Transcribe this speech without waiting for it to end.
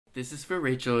This is for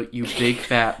Rachel, you big,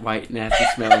 fat, white, nasty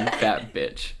smelling fat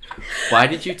bitch. Why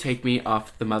did you take me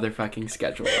off the motherfucking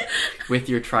schedule with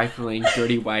your trifling,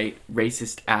 dirty, white,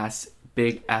 racist ass,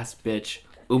 big ass bitch,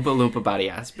 oompa loompa body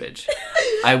ass bitch?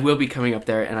 I will be coming up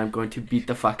there and I'm going to beat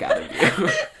the fuck out of you.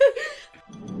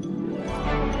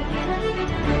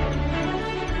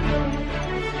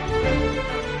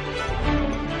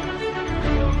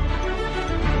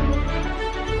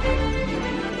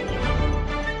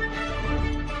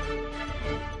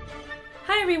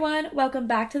 Hi everyone, welcome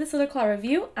back to the Slither Claw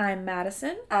Review. I'm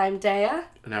Madison. I'm Daya.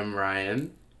 And I'm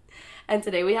Ryan. And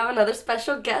today we have another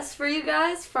special guest for you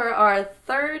guys for our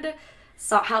third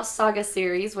House Saga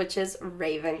series, which is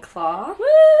Ravenclaw.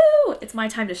 Woo! It's my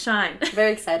time to shine.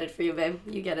 Very excited for you, babe.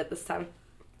 You get it this time.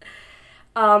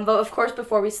 But of course,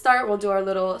 before we start, we'll do our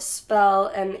little spell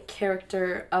and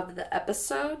character of the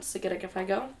episode. So get it if I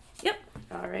go? Yep.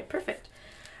 All right, perfect.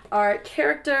 Our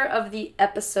character of the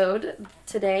episode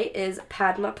today is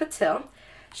Padma Patil.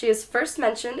 She is first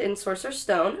mentioned in Sorcerer's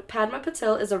Stone. Padma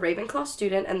Patil is a Ravenclaw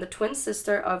student and the twin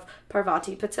sister of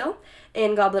Parvati Patil.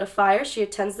 In Goblet of Fire, she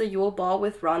attends the Yule Ball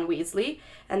with Ron Weasley.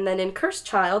 And then in Cursed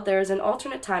Child, there is an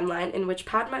alternate timeline in which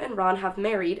Padma and Ron have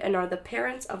married and are the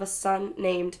parents of a son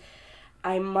named,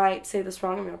 I might say this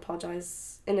wrong, I'm going to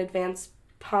apologize in advance,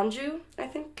 Panju, I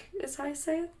think is how you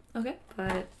say it. Okay.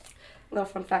 But little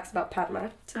fun facts about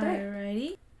Padma today.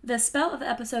 Alrighty. The spell of the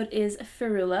episode is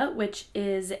Ferula, which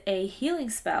is a healing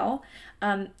spell.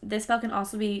 This spell can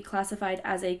also be classified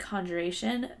as a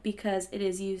conjuration because it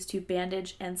is used to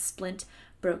bandage and splint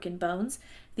broken bones.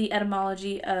 The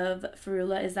etymology of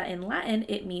Ferula is that in Latin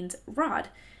it means rod.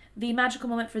 The magical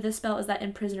moment for this spell is that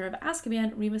in Prisoner of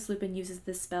Azkaban, Remus Lupin uses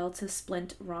this spell to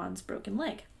splint Ron's broken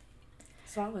leg.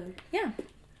 Solid. Yeah.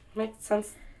 Makes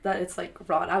sense that it's like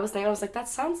rod. I was like, that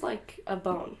sounds like a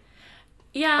bone.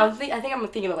 Yeah. I think I'm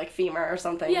thinking of like femur or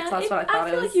something. Yeah, so that's what I thought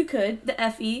I feel it was. like you could. The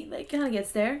FE, that kind of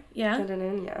gets there. Yeah. Get it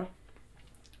in, yeah.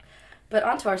 But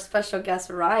on to our special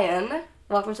guest, Ryan.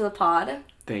 Welcome to the pod.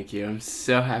 Thank you. I'm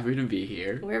so happy to be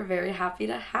here. We're very happy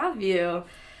to have you.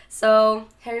 So,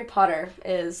 Harry Potter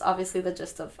is obviously the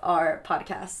gist of our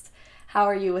podcast. How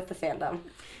are you with the fandom?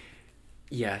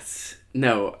 Yes.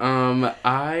 No.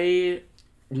 I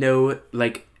know,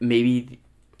 like, maybe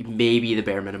the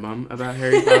bare minimum about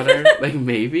Harry Potter. Like,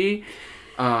 maybe.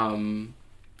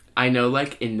 I know,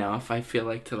 like, enough, I feel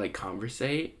like, to, like,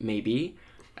 conversate. Maybe.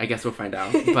 I guess we'll find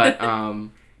out. But,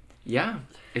 yeah.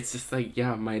 It's just, like,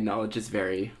 yeah, my knowledge is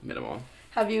very minimal.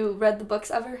 Have you read the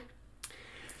books ever?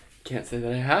 Can't say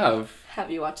that I have.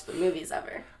 Have you watched the movies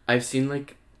ever? I've seen,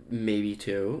 like, maybe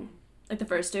 2. Like the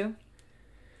first two?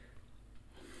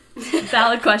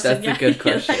 Valid question. That's a good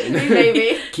question.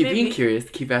 Maybe. Keep being curious.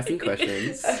 Keep asking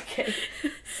questions. Okay.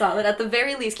 Solid. At the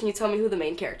very least, can you tell me who the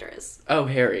main character is? Oh,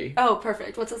 Harry Oh,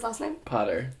 perfect. What's his last name?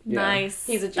 Potter. Yeah. Nice.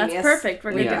 He's a genius. That's perfect.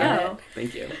 We're good to go.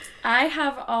 Thank you. I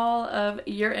have all of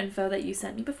your info that you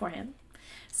sent me beforehand.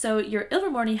 So your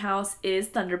Ilvermorny house is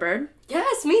Thunderbird.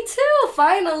 Yes, me too.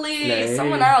 Finally. Slay.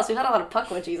 Someone else. We've had a lot of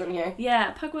Puckwudgies in here.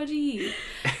 Yeah, Puckwudgie.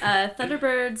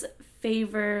 Thunderbird's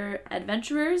favor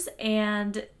adventurers,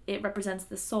 and it represents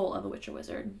the soul of a witch or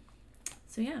wizard.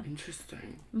 So yeah.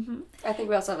 Interesting. Mm-hmm. I think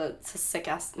we also have a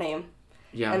sick-ass name.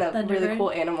 Yeah. And a Thunderbird. really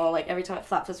cool animal. Like, every time it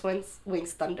flaps its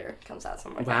wings, thunder comes out.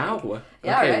 Something like Wow. that.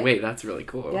 Yeah, Okay, right? wait, that's really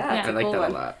cool. Yeah, it's I a like cool that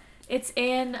one. a lot. It's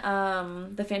in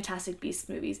the Fantastic Beasts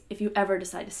movies, if you ever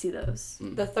decide to see those.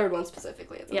 The third one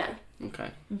specifically. Is in Yeah. there.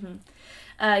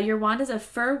 Okay. Your wand is a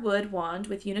fir wood wand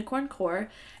with unicorn core,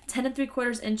 10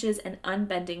 3/4 inches, and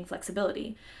unbending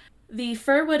flexibility. The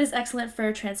fir wood is excellent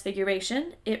for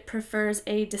transfiguration. It prefers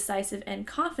a decisive and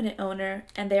confident owner,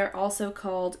 and they are also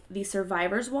called the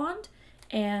Survivor's Wand.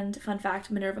 And fun fact,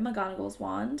 Minerva McGonagall's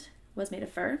wand was made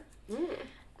of fir.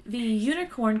 The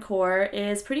unicorn core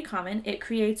is pretty common. It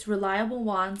creates reliable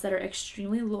wands that are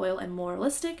extremely loyal and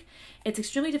moralistic. It's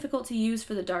extremely difficult to use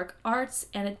for the dark arts,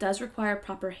 and it does require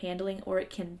proper handling or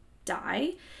it can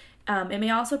die. It may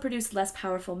also produce less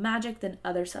powerful magic than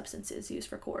other substances used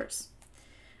for cores.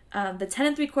 The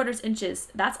 10 3/4 inches,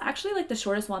 that's actually like the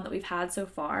shortest wand that we've had so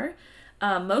far.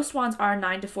 Most wands are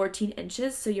 9 to 14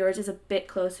 inches, so yours is a bit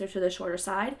closer to the shorter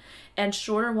side. And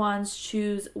shorter wands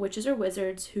choose witches or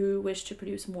wizards who wish to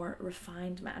produce more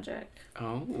refined magic.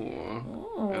 Oh.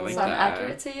 Oh. I like Sound that.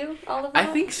 accurate to you, all of that?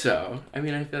 I think so. I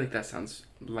mean, I feel like that sounds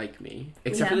like me.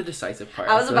 Except for Yeah. the decisive part.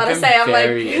 I was feel about like to say, I'm like-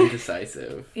 very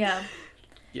indecisive. Yeah.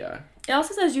 Yeah. It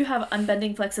also says you have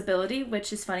unbending flexibility,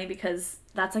 which is funny because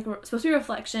that's like supposed to be a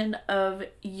reflection of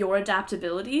your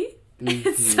adaptability.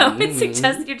 So it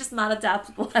suggests that you're just not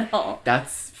adaptable at all.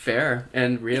 That's fair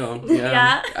and real. Yeah.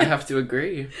 Yeah. I have to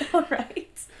agree. All right.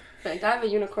 Perfect. I have a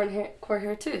unicorn core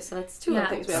hair too, so that's two of the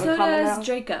things we have so in common does now.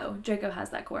 Draco. Draco has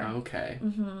that core. Okay.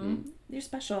 You're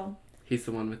special. He's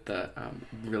the one with the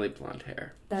really blonde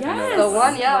hair. That's Yes! the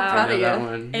one, yeah, I'm Wow. proud I of know you. that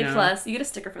one. A+. Yeah. You get a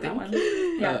sticker for that Thank one.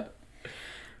 Yeah.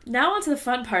 Now on to the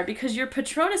fun part, because your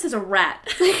Patronus is a rat.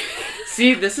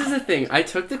 See, this is the thing. I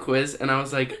took the quiz and I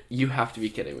was like, you have to be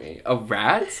kidding me. A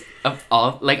rat? Of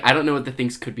all, like, I don't know what the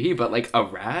things could be, but like a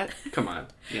rat? Come on,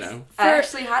 you know? I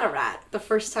actually had a rat the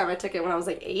first time I took it when I was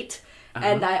like 8.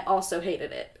 And I also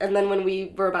hated it. And then when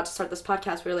we were about to start this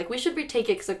podcast, we were like, we should retake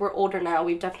it because, like, we're older now.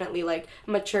 We've definitely, like,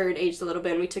 matured, aged a little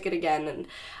bit, and we took it again. And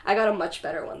I got a much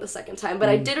better one the second time. But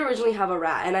I did originally have a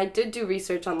rat, and I did do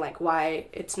research on, like, why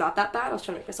it's not that bad. I was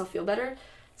trying to make myself feel better.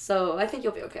 So I think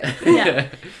you'll be okay.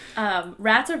 Yeah.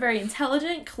 Rats are very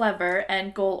intelligent, clever,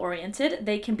 and goal-oriented.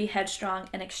 They can be headstrong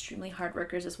and extremely hard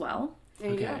workers as well. There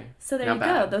you go. So there Not you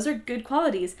bad. go. Those are good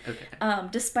qualities. Okay.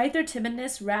 Despite their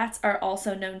timidness, rats are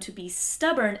also known to be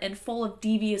stubborn and full of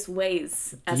devious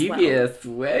ways as well. Devious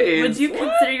ways. Would you What?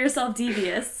 consider yourself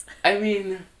devious? I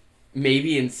mean,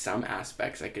 maybe in some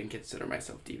aspects I can consider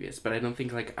myself devious, but I don't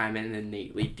think, like, I'm an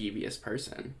innately devious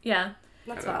person. Yeah.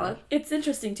 That's I don't know. valid. It's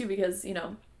interesting, too, because, you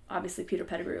know, obviously Peter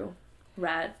Pettigrew,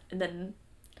 rat, and then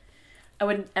I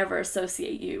wouldn't ever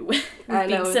associate you with I know,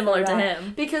 being with similar the to rat.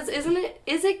 him. Because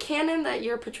is it canon that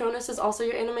your Patronus is also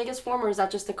your Animagus form, or is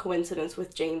that just a coincidence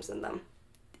with James in them?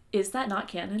 Is that not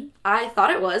canon? I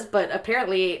thought it was, but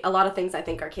apparently a lot of things I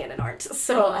think are canon aren't.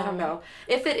 So I don't know.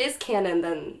 If it is canon,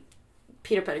 then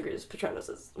Peter Pettigrew's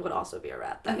Patronus would also be a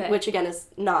rat, then, Okay. which again is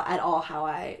not at all how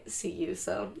I see you.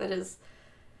 So it is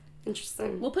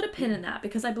interesting. We'll put a pin in that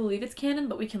because I believe it's canon,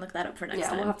 but we can look that up for next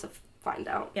time. We'll have to find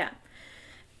out. Yeah.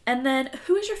 And then,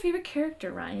 who is your favorite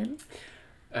character, Ryan?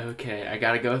 Okay, I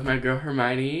gotta go with my girl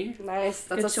Hermione. Nice.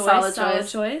 That's Good a choice, solid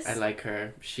choice. I like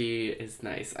her. She is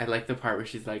nice. I like the part where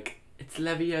she's like, it's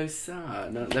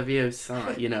Leviosa, not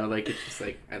Leviosa. You know, like, it's just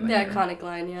like, I like The her. iconic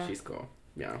line, yeah. She's cool.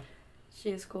 Yeah.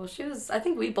 She is cool. I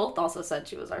think we both also said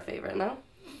she was our favorite, no?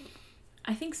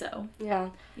 I think so. Yeah.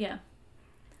 Yeah.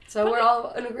 So we're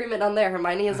all in agreement on there.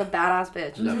 Hermione is a badass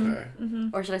bitch. Love her.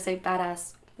 Or should I say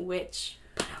badass witch?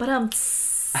 But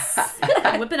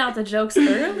whipping out the jokes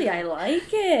early. I like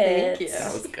it. Thank you.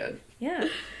 That was good. Yeah.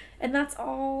 And that's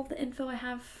all the info I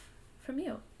have from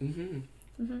you.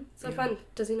 So fun.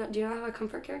 Do you not have a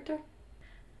comfort character?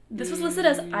 This was listed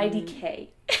as IDK.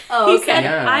 Oh, He said,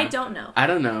 Yeah. I don't know. I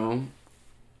don't know.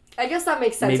 I guess that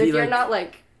makes sense. Maybe, if you're like- not,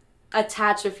 like,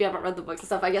 attached, if you haven't read the books and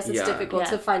stuff, I guess it's Yeah. difficult Yeah.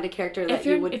 to find a character that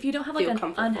If you don't have like feel an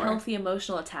comfort for. unhealthy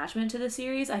emotional attachment to the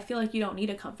series, I feel like you don't need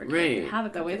a comfort character. Right. Have a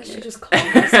The way comfort that she character. just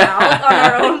called us out on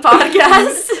our own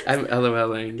podcast. I'm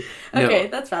LOLing. No. Okay,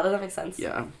 that's valid. That makes sense.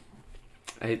 Yeah.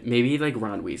 Maybe, like,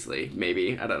 Ron Weasley.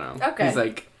 Maybe. I don't know. Okay. He's,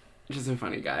 like, just a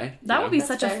funny guy. That you would be know?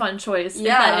 such a fair. fun choice.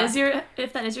 Yeah.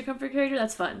 If that is your comfort character,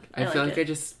 that's fun. I feel like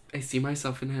it. I see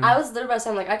myself in him. I was there by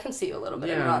saying, like, I can see you a little bit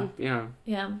in Ron. Yeah.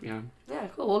 Yeah. Yeah,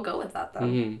 cool. We'll go with that, then.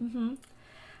 Mm-hmm.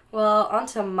 Well, on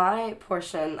to my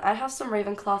portion. I have some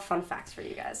Ravenclaw fun facts for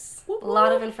you guys. Whoop, A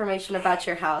lot of information about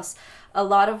your house, a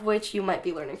lot of which you might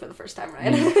be learning for the first time,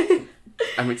 Ryan.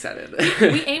 I'm excited.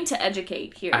 We aim to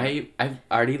educate here. I've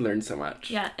already learned so much.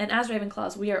 Yeah, and as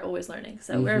Ravenclaws, we are always learning,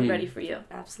 so we're ready for you.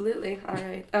 Absolutely. All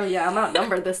right. Oh, yeah, I'm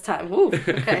outnumbered this time. Woo.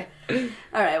 Okay.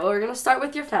 All right, well, we're going to start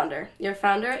with your founder. Your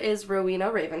founder is Rowena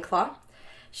Ravenclaw.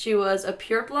 She was a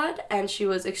pureblood, and she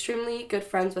was extremely good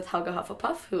friends with Helga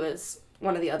Hufflepuff, who is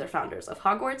one of the other founders of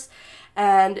Hogwarts.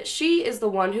 And she is the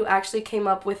one who actually came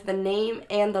up with the name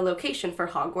and the location for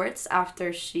Hogwarts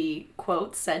after she,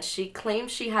 quote, said she claimed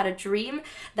she had a dream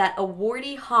that a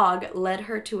warty hog led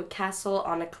her to a castle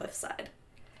on a cliffside.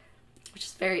 Which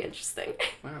is very interesting.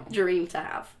 Wow. Dream to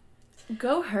have.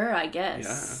 Go her, I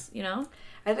guess. You know?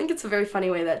 I think it's a very funny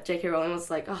way that J.K. Rowling was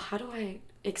like, oh, how do I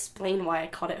explain why I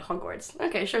called it Hogwarts?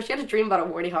 Okay, sure, she had a dream about a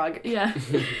warty hog. Yeah.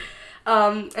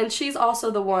 And she's also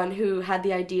the one who had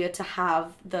the idea to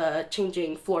have the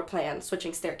changing floor plan,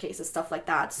 switching staircases, stuff like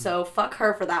that. So fuck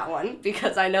her for that one,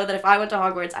 because I know that if I went to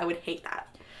Hogwarts, I would hate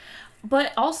that.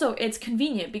 But also, it's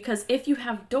convenient because if you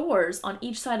have doors on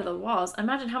each side of the walls,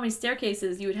 imagine how many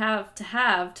staircases you would have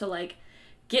to like,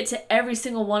 get to every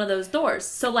single one of those doors.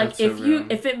 So, like, That's so real.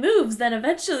 if it moves, then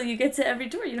eventually you get to every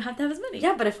door. You don't have to have as many.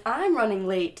 Yeah, but if I'm running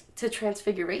late to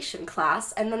Transfiguration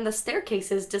class, and then the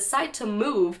staircases decide to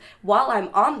move while I'm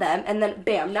on them, and then,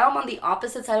 bam, now I'm on the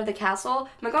opposite side of the castle,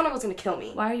 McGonagall's gonna kill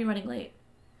me. Why are you running late?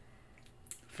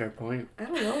 Fair point. I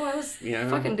don't know, I was Yeah.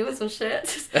 fucking doing some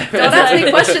shit. Don't ask me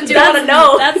questions you don't want to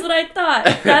know. That's what I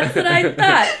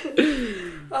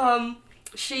thought.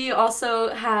 She also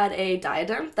had a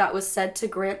diadem that was said to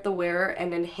grant the wearer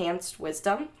an enhanced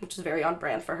wisdom, which is very on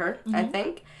brand for her, I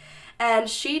think. And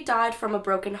she died from a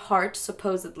broken heart,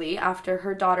 supposedly, after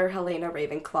her daughter Helena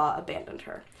Ravenclaw abandoned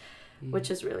her,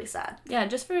 which is really sad. Yeah,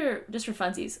 just for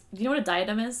funsies. Do you know what a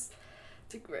diadem is?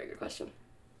 It's a very good question.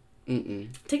 Mm-mm.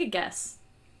 Take a guess.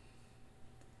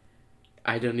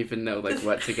 I don't even know, like,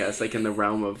 what to guess. Like, in the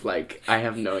realm of, like, I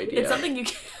have no idea. It's something you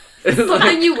can... It's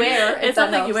something you wear. It's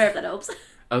something you wear, if that helps.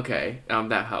 Okay,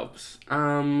 that helps.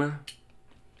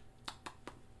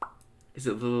 Is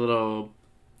it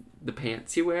the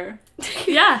pants you wear?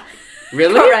 Yeah.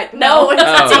 Really? Correct. No, it's a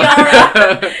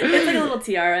tiara. It's like a little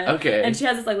tiara. Okay. And she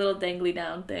has this like little dangly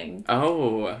down thing.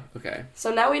 Oh, okay.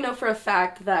 So now we know for a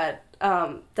fact that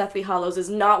Deathly Hallows is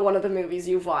not one of the movies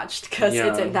you've watched because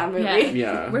it's in that movie.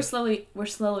 Yeah. We're slowly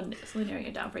narrowing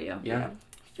it down for you. Yeah.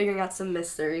 Figuring out some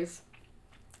mysteries.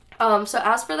 So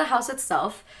as for the house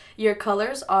itself, your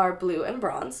colors are blue and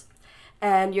bronze.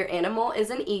 And your animal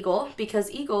is an eagle because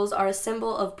eagles are a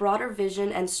symbol of broader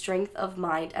vision and strength of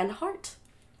mind and heart.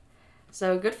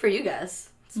 So good for you guys.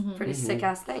 It's a pretty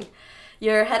sick-ass thing.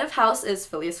 Your head of house is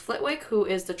Phileas Flitwick, who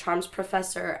is the charms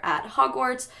professor at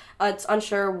Hogwarts. It's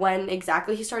unsure when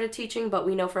exactly he started teaching, but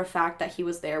we know for a fact that he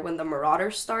was there when the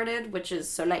Marauders started, which is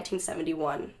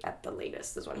 1971 at the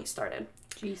latest is when he started.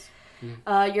 Jeez.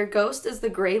 Your ghost is the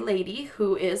Grey Lady,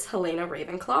 who is Helena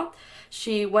Ravenclaw.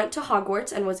 She went to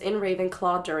Hogwarts and was in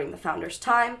Ravenclaw during the Founder's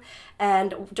time,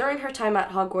 and during her time at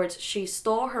Hogwarts, she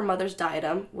stole her mother's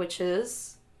diadem, which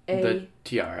is the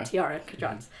tiara.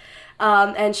 Congrats.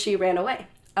 And she ran away.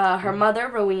 Her mother,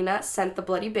 Rowena, sent the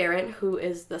Bloody Baron, who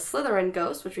is the Slytherin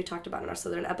ghost, which we talked about in our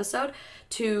Slytherin episode,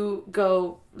 to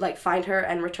go, like, find her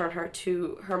and return her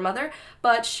to her mother,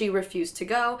 but she refused to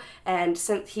go, and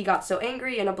since he got so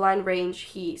angry, in a blind rage,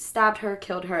 he stabbed her,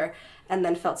 killed her, and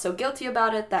then felt so guilty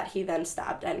about it that he then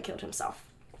stabbed and killed himself.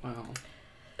 Wow.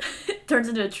 Turns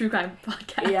into a true crime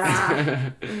podcast.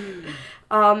 Yeah.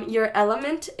 Your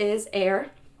element is air,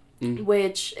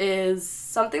 which is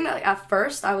something that, like, at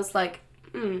first I was like,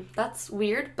 that's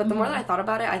weird, but the more that I thought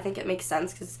about it, I think it makes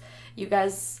sense, because you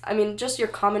guys, I mean, just your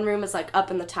common room is, like,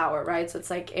 up in the tower, right? So it's,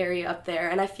 like, airy up there,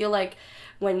 and I feel like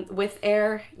with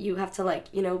air, you have to, like,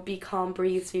 you know, be calm,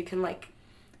 breathe, so you can, like,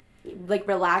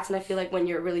 relax, and I feel like when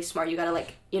you're really smart, you gotta,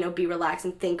 like, you know, be relaxed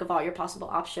and think of all your possible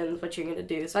options, what you're gonna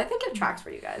do, so I think it tracks for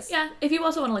you guys. Yeah, if you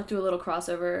also want to, like, do a little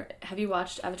crossover, have you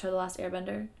watched Avatar The Last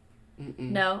Airbender?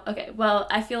 No? Okay, well,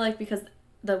 I feel like because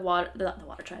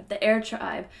the air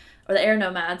tribe, or the air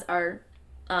nomads are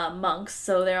monks,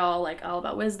 so they're all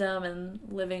about wisdom and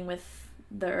living with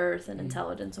the earth and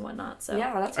intelligence and whatnot. So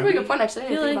yeah, that's a really good point. Actually, I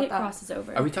didn't think about that. Crosses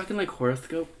over. Are we talking like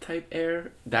horoscope type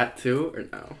air? That too, or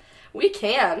no? We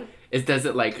can. Does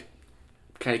it like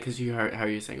kind of, because how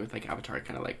you're saying with like Avatar,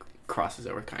 kind of like crosses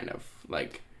over, kind of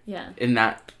like in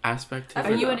that aspect.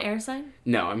 Are you an air sign?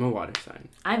 No, I'm a water sign.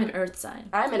 I'm an earth sign.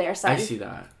 I'm an air sign. I see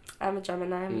that. I'm a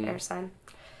Gemini. I'm an air sign.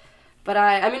 But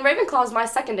I mean, Ravenclaw is my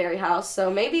secondary house,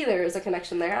 so maybe there is a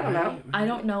connection there. I don't know. I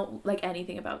don't know, like,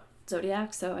 anything about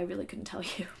Zodiac, so I really couldn't tell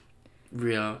you.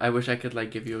 Real. I wish I could, like,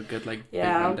 give you a good, like, big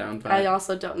rundown, but I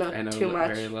also don't know too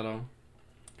much. very little.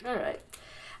 All right.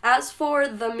 As for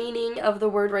the meaning of the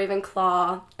word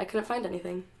Ravenclaw, I couldn't find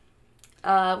anything.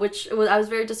 I was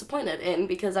very disappointed in,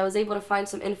 because I was able to find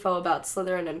some info about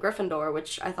Slytherin and Gryffindor,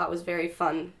 which I thought was very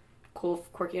fun, cool,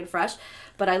 quirky, and fresh,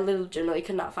 but I legitimately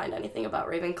could not find anything about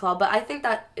Ravenclaw. But I think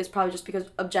that is probably just because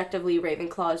objectively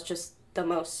Ravenclaw is just the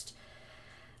most,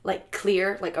 like,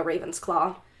 clear, like a raven's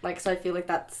claw. Like, so I feel like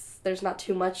there's not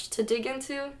too much to dig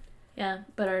into. Yeah,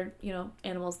 but our,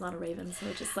 animal's not a raven, so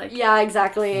it's just like... Yeah,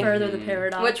 exactly. Further the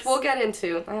paradox. Which we'll get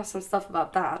into. I have some stuff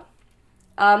about that.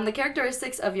 The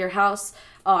characteristics of your house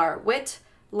are wit,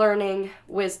 learning,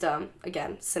 wisdom,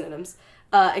 again, synonyms,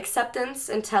 acceptance,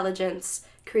 intelligence,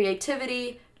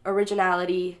 creativity,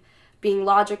 originality, being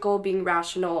logical, being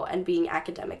rational, and being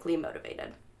academically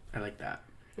motivated. I like that.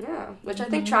 Yeah, which I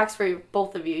think tracks for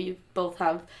both of you. You both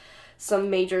have some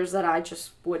majors that I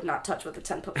just would not touch with a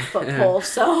 10-foot pole,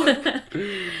 so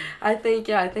I think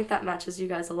that matches you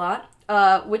guys a lot.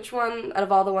 Which one, out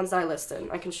of all the ones that I listed,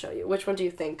 I can show you, which one do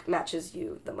you think matches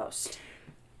you the most?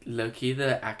 Low-key,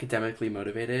 the academically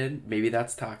motivated, maybe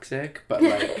that's toxic, but,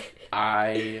 like,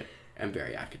 I am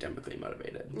very academically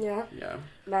motivated. Yeah? Yeah.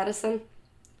 Madison?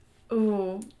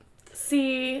 Ooh.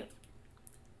 See,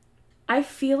 I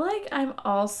feel like I'm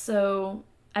also...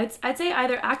 I'd say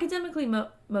either academically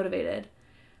motivated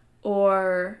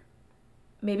or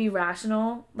maybe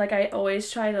rational. Like, I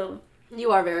always try to...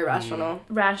 You are very rational.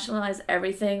 Rationalize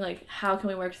everything. Like, how can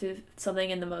we work through something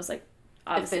in the most, like,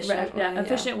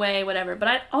 efficient way, whatever. But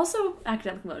I also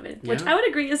academically motivated, which I would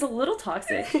agree is a little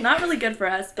toxic. Not really good for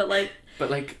us, but, like... But,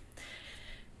 like...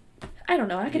 I don't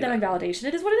know, academic validation.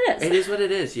 It is what it is. It is what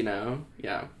it is,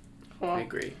 Yeah. Cool. I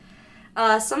agree.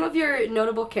 Some of your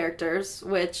notable characters,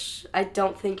 which I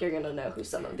don't think you're going to know who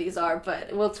some of these are,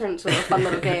 but we'll turn into a fun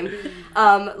little game.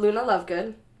 Luna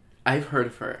Lovegood. I've heard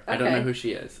of her. Okay. I don't know who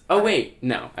she is. Oh, wait.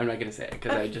 No, I'm not going to say it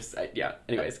because yeah.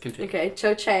 Anyways, continue. Okay,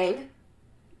 Cho Chang.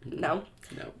 No.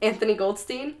 No. Anthony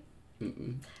Goldstein.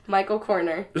 Mm-mm. Michael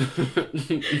Corner.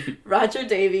 Roger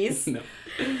Davies. No.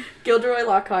 Gilderoy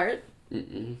Lockhart.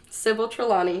 Mm-mm. Sybil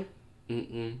Trelawney.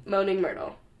 Mm-mm. Moaning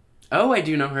Myrtle. Oh, I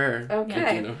do know her. Okay.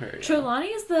 I do know her. Yeah. Trelawney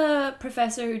is the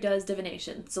professor who does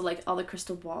divination. So, like, all the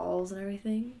crystal balls and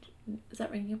everything. Is that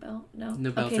ringing a bell? No?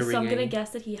 No bells okay, are so I'm ringing. going to guess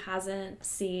that he hasn't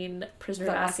seen Prisoner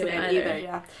of Not Azkaban Azkaban either.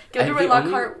 yeah. Gilderoy the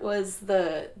Lockhart was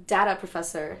the data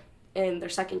professor in their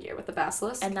second year with the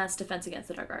Basilisk. And that's Defense Against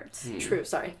the Dark Arts. True,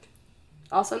 sorry.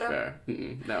 Also no? Fair.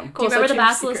 Mm-mm. No. Cool, Do you remember so the Chamber of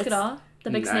Basilisk Secrets. at all? The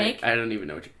big No, snake? I don't even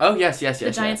know. Oh, yes. The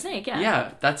giant snake, yeah.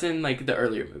 Yeah, that's in, like, the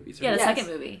earlier movies. Yeah, Right? the Yes.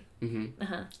 second movie. Mm-hmm.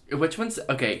 Uh-huh. Which one's...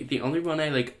 Okay, the only one I,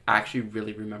 like, actually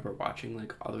really remember watching,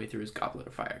 like, all the way through is Goblet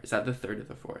of Fire. Is that the third or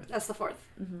the fourth? That's the fourth.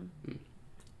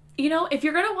 You know, if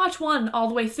you're going to watch one all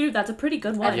the way through, that's a pretty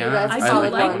good one. Yeah, that's I a do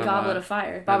solid like one. Goblet of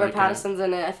Fire. I Robert like Pattinson's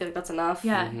in it. I feel like that's enough.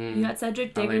 Yeah, Mhm. you got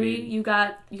Cedric That Diggory, lady. you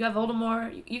got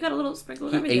Voldemort, you got a little sprinkle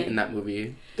of He everything. ate in that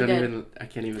movie. He did. I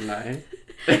can't even lie.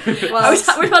 Well,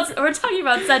 We're talking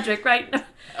about Cedric, right?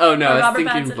 Oh, no, Or I was Robert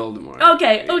thinking Pattinson. Voldemort.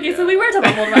 Okay, so Yeah. we were talking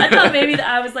about Voldemort. I thought maybe that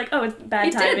I was like, oh, it's bad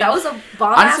he timing. did. That was a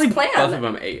bomb-ass Honestly, plan. both of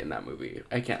them ate in that movie.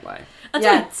 I can't lie.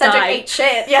 Until Yeah, he Cedric died. ate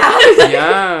shit. Yeah.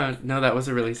 Yeah, no, that was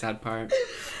a really sad part.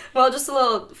 Well, just a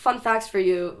little fun facts for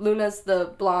you. Luna's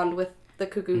the blonde with the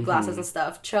cuckoo glasses and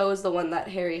stuff. Cho is the one that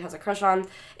Harry has a crush on.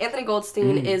 Anthony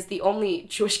Goldstein is the only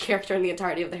Jewish character in the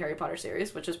entirety of the Harry Potter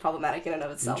series, which is problematic in and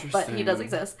of itself, but he does Interesting.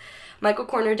 exist. Michael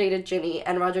Corner dated Ginny,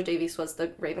 and Roger Davies was the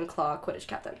Ravenclaw Quidditch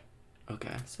captain.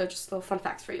 Okay. So just little fun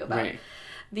facts for you about Right.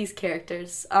 these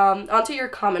characters. Onto your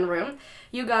common room.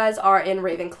 You guys are in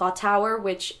Ravenclaw Tower,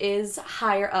 which is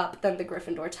higher up than the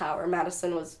Gryffindor Tower.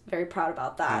 Madison was very proud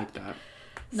about I that. like that.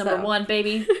 Number So- one,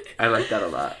 baby. I like that a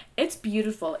lot. It's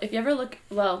beautiful. If you ever look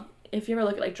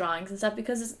at like drawings and stuff,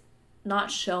 because it's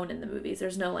not shown in the movies.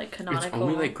 There's no like canonical. It's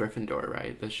only like Gryffindor,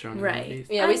 right? That's shown in Right. the movies.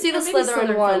 Yeah, we see the And maybe Slytherin Slytherin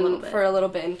for a one little bit. for a little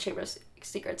bit in Chamber of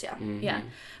Secrets, yeah. Mhm. Yeah,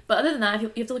 but other than that, if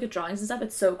you have to look at drawings and stuff,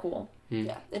 it's so cool.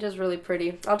 Yeah, it is really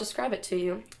pretty. I'll describe it to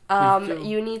you. Please do.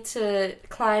 You need to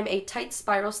climb a tight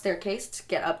spiral staircase to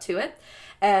get up to it.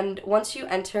 And once you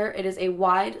enter, it is a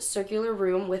wide circular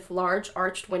room with large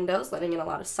arched windows letting in a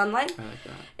lot of sunlight. I like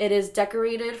that. It is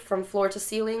decorated from floor to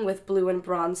ceiling with blue and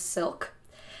bronze silk.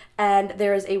 And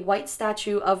there is a white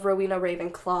statue of Rowena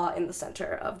Ravenclaw in the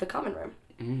center of the common room.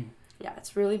 Mm. Yeah,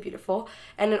 it's really beautiful.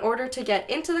 And in order to get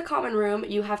into the common room,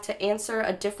 you have to answer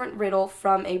a different riddle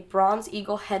from a bronze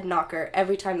eagle head knocker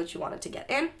every time that you wanted to get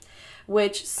in,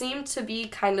 which seemed to be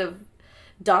kind of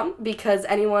dumb because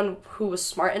anyone who was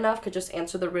smart enough could just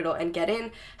answer the riddle and get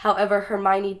in. However,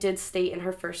 Hermione did state in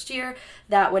her first year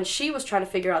that when she was trying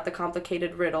to figure out the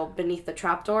complicated riddle beneath the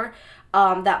trapdoor,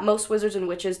 that most wizards and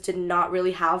witches did not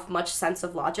really have much sense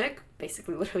of logic,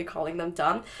 basically literally calling them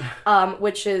dumb,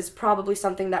 which is probably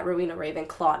something that Rowena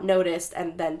Ravenclaw noticed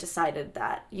and then decided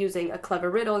that using a clever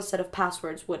riddle instead of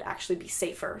passwords would actually be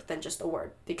safer than just a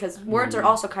word. Because words are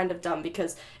also kind of dumb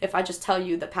because if I just tell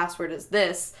you the password is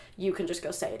this, you can just go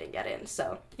say it and get in.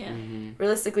 So Yeah.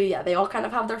 realistically, yeah, they all kind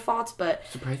of have their faults, but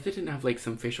Surprised they didn't have like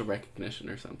some facial recognition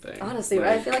or something. honestly,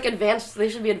 I feel like they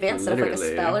should be advanced instead of like a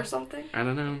Literally. spell or something. I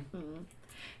don't know.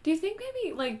 Do you think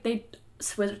maybe like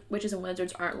witches and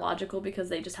wizards aren't logical because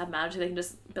they just have magic? They can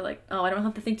just be like, oh, I don't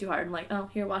have to think too hard. I'm like, oh,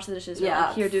 here, wash the dishes. Or, Yeah,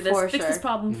 like, here, do this. for Fix this sure.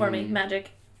 problem for me. Magic.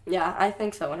 Yeah, I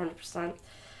think so, 100%.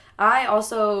 I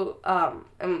also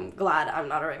am glad I'm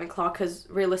not a Ravenclaw because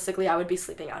realistically I would be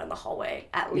sleeping out in the hallway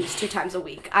at least 2 times a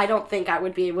week. I don't think I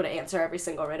would be able to answer every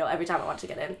single riddle every time I want to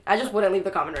get in. I just wouldn't leave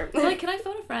the common room. Like, can I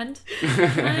phone a friend?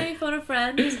 Can I phone a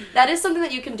friend? That is something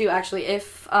that you can do actually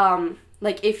if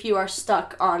if you are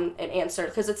stuck on an answer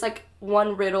because it's like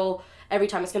one riddle every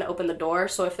time it's going to open the door.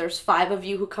 So if there's 5 of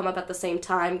you who come up at the same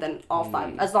time, then all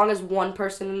 5. As long as one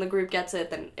person in the group gets it,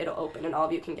 then it'll open and all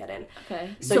of you can get in. Okay.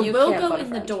 So So you we'll can't go phone a in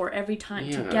the friend. door every time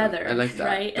Yeah, together. I like that.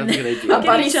 Right? That's a good idea. A give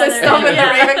buddy each other- system in the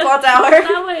Yeah. Ravenclaw Tower.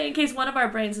 That way, in case one of our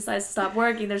brains decides to stop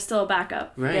working, there's still a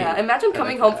backup. Right. Yeah, imagine I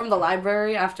coming like home that. from the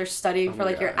library after studying Oh for my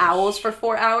like your gosh. owls for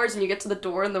 4 hours and you get to the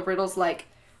door and the riddle's like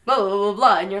blah blah blah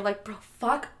blah and you're like, bro,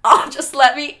 fuck off, just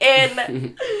let me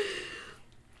in.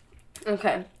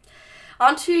 Okay.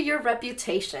 Onto your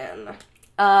reputation.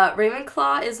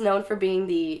 Ravenclaw is known for being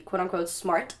the quote-unquote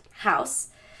smart house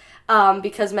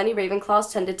because many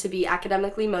Ravenclaws tended to be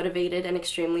academically motivated and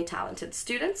extremely talented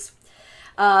students.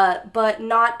 But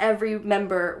not every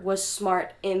member was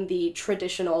smart in the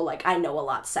traditional, like, I know a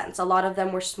lot sense. A lot of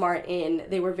them were smart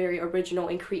they were very original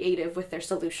and creative with their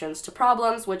solutions to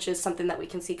problems, which is something that we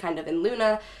can see kind of in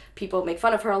Luna. People make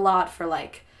fun of her a lot for,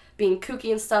 like, being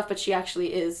kooky and stuff, but she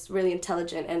actually is really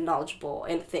intelligent and knowledgeable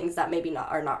in things that maybe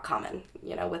are not common,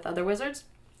 with other wizards.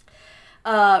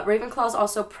 Ravenclaws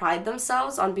also pride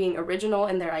themselves on being original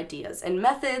in their ideas and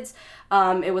methods.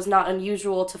 It was not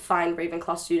unusual to find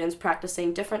Ravenclaw students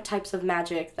practicing different types of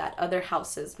magic that other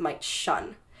houses might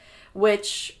shun,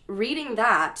 which, reading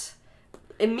that,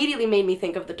 immediately made me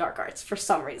think of the dark arts for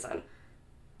some reason.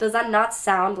 Does that not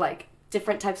sound like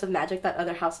different types of magic that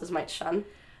other houses might shun?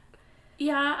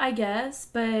 Yeah, I guess,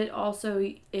 but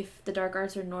also if the dark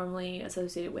arts are normally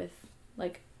associated with,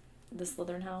 like, the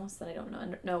Slytherin house, then I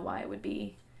don't know why it would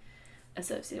be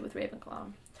associated with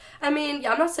Ravenclaw. I mean,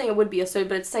 yeah, I'm not saying it would be associated,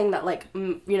 but it's saying that, like,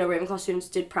 Ravenclaw students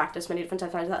did practice many different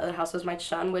types of magic that other houses might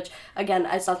shun, which, again,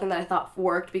 is something that I thought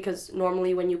worked, because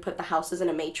normally when you put the houses in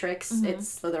a matrix,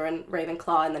 it's Slytherin,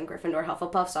 Ravenclaw, and then Gryffindor,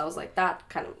 Hufflepuff, so I was like, that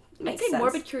kind of makes sense.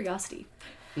 Morbid curiosity.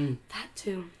 That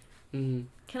too. Mm.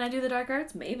 Can I do the dark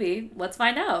arts? Maybe. Let's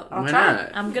find out. I'll Why try.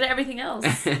 not? I'm good at everything else.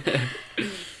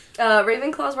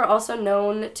 Ravenclaws were also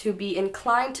known to be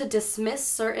inclined to dismiss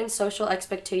certain social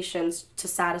expectations to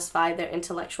satisfy their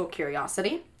intellectual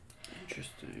curiosity.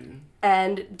 Interesting.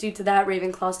 And due to that,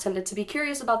 Ravenclaws tended to be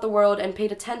curious about the world and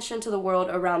paid attention to the world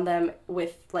around them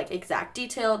with, like, exact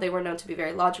detail. They were known to be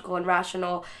very logical and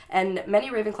rational, and many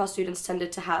Ravenclaw students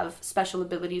tended to have special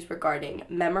abilities regarding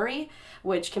memory,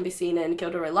 which can be seen in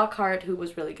Gilderoy Lockhart, who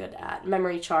was really good at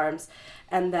memory charms,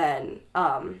 and then,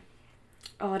 I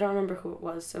don't remember who it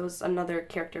was. It was another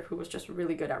character who was just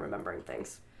really good at remembering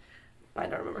things. I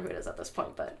don't remember who it is at this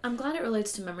point, but... I'm glad it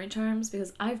relates to memory charms,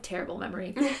 because I have terrible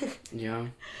memory. Yeah.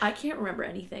 I can't remember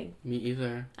anything. Me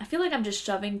either. I feel like I'm just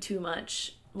shoving too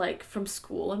much, like, from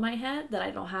school in my head that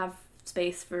I don't have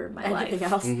space for my Anything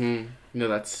life. else. Mm-hmm. No,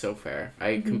 that's so fair.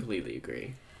 I completely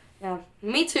agree. Yeah,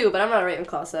 me too, but I'm not a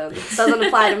Ravenclaw, so it doesn't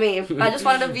apply to me. I just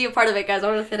wanted to be a part of it, guys. I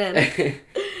wanted to fit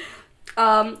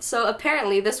in. So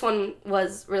apparently this one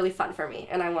was really fun for me,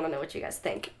 and I want to know what you guys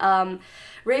think.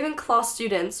 Ravenclaw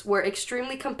students were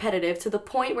extremely competitive to the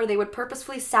point where they would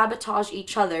purposefully sabotage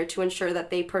each other to ensure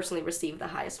that they personally received the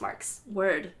highest marks.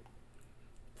 Word.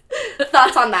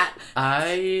 Thoughts on that?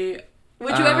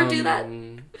 Would you ever do that?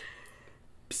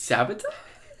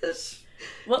 Sabotage?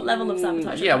 What level of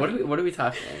sabotage? Yeah, what are we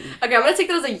talking? Okay, I'm gonna take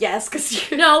that as a yes,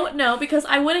 because No, because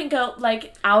I wouldn't go,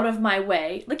 like, out of my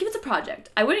way. Like, if it's a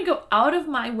project, I wouldn't go out of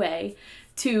my way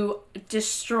to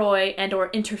destroy and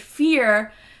or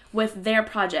interfere with their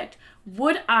project.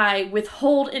 Would I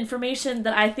withhold information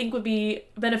that I think would be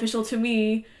beneficial to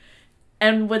me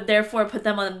and would therefore put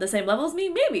them on the same level as me?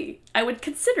 Maybe. I would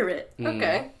consider it.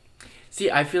 Okay.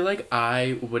 See, I feel like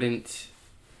I wouldn't...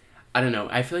 I don't know.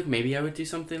 I feel like maybe I would do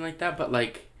something like that, but,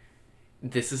 like,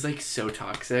 this is, like, so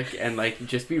toxic, and, like,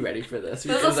 just be ready for this.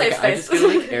 This is a Because, safe like, I'm space. just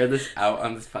gonna, like, air this out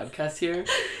on this podcast here.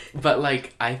 But,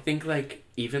 like, I think, like,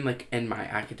 even, like, in my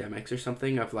academics or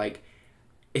something of, like,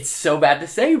 it's so bad to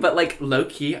say, but, like,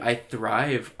 low-key, I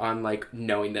thrive on, like,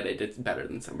 knowing that I did better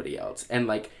than somebody else. And,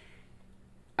 like,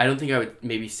 I don't think I would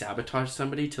maybe sabotage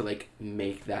somebody to, like,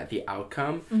 make that the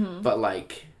outcome, but,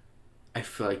 like... I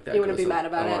feel like that you wouldn't goes be mad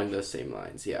about along those same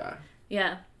lines, yeah.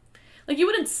 Yeah. Like, you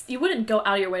wouldn't go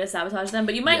out of your way to sabotage them,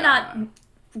 but you might not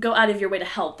go out of your way to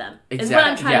help them. Exactly. Is what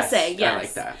I'm trying to say.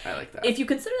 Yes. I like that. If you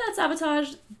consider that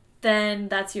sabotage, then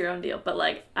that's your own deal. But,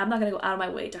 like, I'm not going to go out of my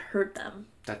way to hurt them.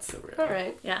 That's so real. All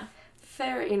right. Yeah.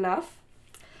 Fair enough.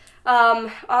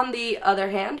 On the other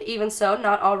hand, even so,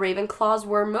 not all Ravenclaws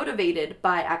were motivated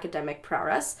by academic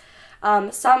prowess.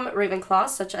 Some Ravenclaws,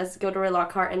 such as Gilderoy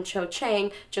Lockhart and Cho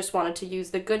Chang, just wanted to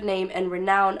use the good name and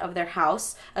renown of their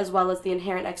house, as well as the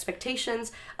inherent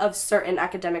expectations of certain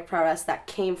academic prowess that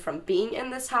came from being in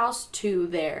this house to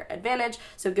their advantage.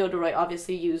 So Gilderoy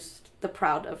obviously used the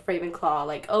proud of Ravenclaw,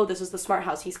 like, oh, this is the smart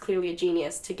house, he's clearly a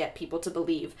genius, to get people to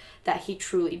believe that he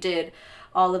truly did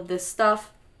all of this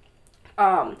stuff.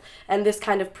 And this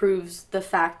kind of proves the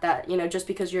fact that, just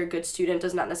because you're a good student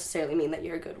does not necessarily mean that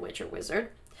you're a good witch or wizard,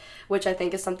 which I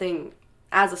think is something,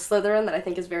 as a Slytherin, that I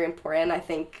think is very important. I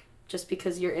think just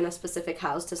because you're in a specific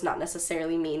house does not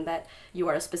necessarily mean that you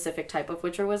are a specific type of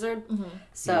witch or wizard.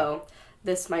 So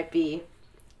this might be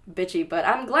bitchy, but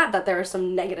I'm glad that there are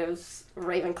some negatives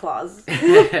Ravenclaws.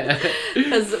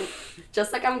 Because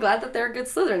just like I'm glad that there are good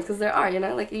Slytherins, because there are,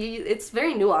 like, it's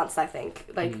very nuanced, I think,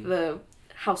 like the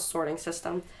house sorting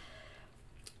system.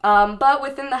 But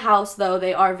within the house, though,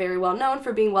 they are very well known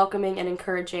for being welcoming and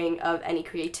encouraging of any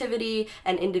creativity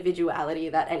and individuality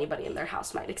that anybody in their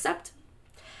house might accept.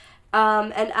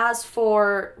 And as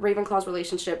for Ravenclaw's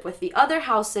relationship with the other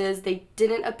houses, they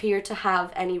didn't appear to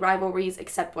have any rivalries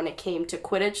except when it came to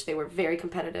Quidditch. They were very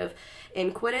competitive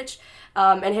in Quidditch.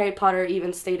 And Harry Potter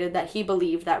even stated that he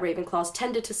believed that Ravenclaws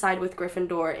tended to side with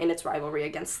Gryffindor in its rivalry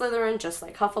against Slytherin, just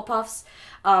like Hufflepuffs.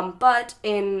 But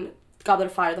in Goblet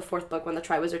of Fire, the fourth book, when the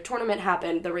Triwizard Tournament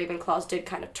happened, the Ravenclaws did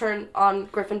kind of turn on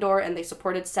Gryffindor, and they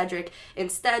supported Cedric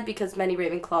instead because many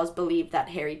Ravenclaws believed that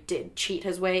Harry did cheat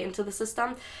his way into the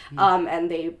system, and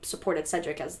they supported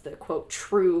Cedric as the, quote,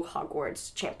 true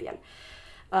Hogwarts champion.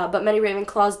 But many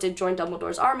Ravenclaws did join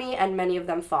Dumbledore's army, and many of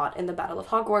them fought in the Battle of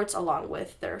Hogwarts along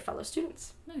with their fellow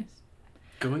students. Nice.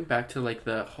 Going back to, like,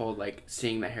 the whole, like,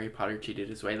 seeing that Harry Potter cheated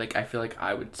his way, like, I feel like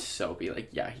I would so be like,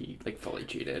 yeah, he, like, fully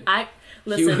cheated.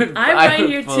 Listen, I'm right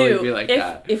here, too. Like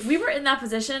if we were in that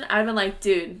position, I'd been like,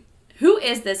 dude, who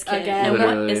is this kid? Again. And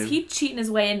what, is he cheating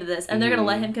his way into this? And they're going to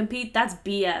let him compete? That's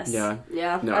BS. Yeah.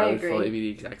 Yeah, No, I I would agree. fully be the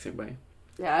exact same way.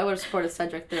 Yeah, I would have supported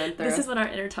Cedric through and through. This is when our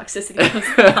inner toxicity comes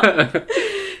out.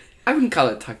 I wouldn't call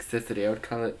it toxicity. I would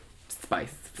call it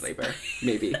spice flavor,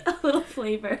 maybe. A little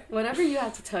flavor. Whatever you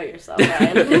have to tell yourself,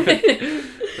 Ryan.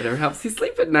 Whatever helps you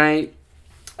sleep at night.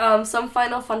 Some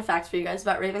final fun facts for you guys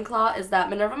about Ravenclaw is that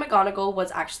Minerva McGonagall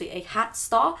was actually a hat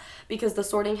stall because the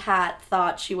Sorting Hat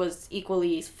thought she was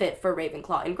equally fit for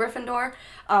Ravenclaw and Gryffindor,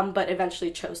 but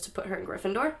eventually chose to put her in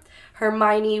Gryffindor.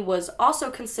 Hermione was also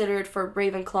considered for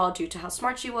Ravenclaw due to how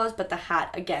smart she was, but the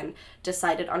hat, again,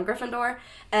 decided on Gryffindor.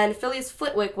 And Phileas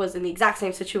Flitwick was in the exact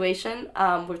same situation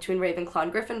between Ravenclaw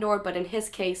and Gryffindor, but in his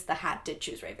case, the hat did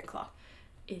choose Ravenclaw.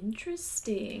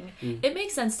 Interesting. It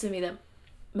makes sense to me that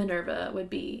Minerva would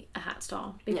be a hat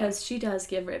stall because she does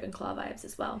give Ravenclaw vibes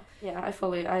as well. Yeah,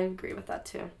 I agree with that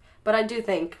too. But I do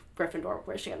think Gryffindor,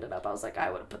 where she ended up, I was like, I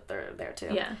would have put her there too.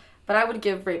 Yeah. But I would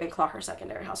give Ravenclaw her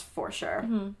secondary house for sure.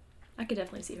 Mm-hmm. I could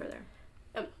definitely see her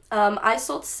there.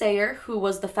 Isolde Sayer, who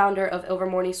was the founder of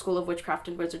Ilvermorny School of Witchcraft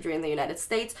and Wizardry in the United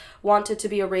States, wanted to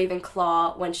be a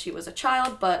Ravenclaw when she was a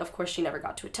child, but of course she never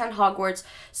got to attend Hogwarts.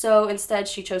 So instead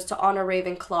she chose to honor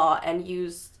Ravenclaw and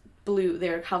use blue,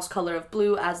 their house color of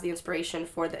blue, as the inspiration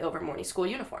for the Ilvermorny School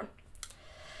uniform.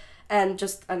 And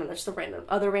just a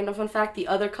random fun fact, the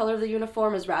other color of the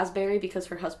uniform is raspberry because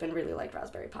her husband really liked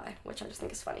raspberry pie, which I just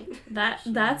think is funny.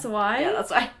 That's why? Yeah,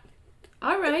 that's why.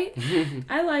 All right.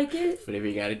 I like it. Whatever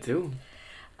you gotta do.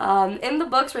 In the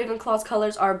books, Ravenclaw's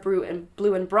colors are blue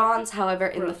and bronze. However,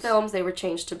 in the Gross. films, they were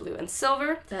changed to blue and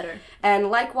silver. Better. And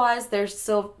likewise, their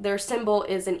symbol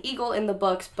is an eagle in the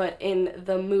books, but in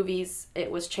the movies,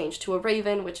 it was changed to a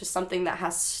raven, which is something that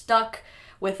has stuck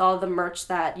with all the merch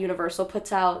that Universal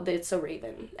puts out. It's a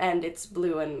raven, and it's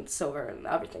blue and silver, and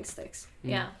everything sticks.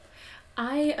 Yeah.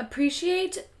 I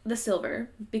appreciate the silver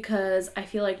because I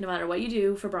feel like no matter what you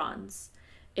do for bronze,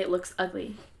 it looks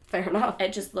ugly. Fair enough.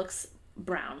 It just looks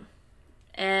brown.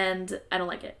 And I don't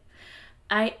like it.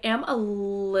 I am a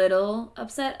little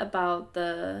upset about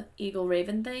the eagle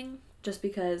raven thing just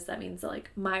because that means that,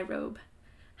 like, my robe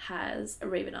has a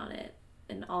raven on it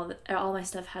and all my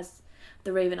stuff has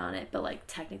the raven on it, but, like,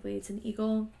 technically it's an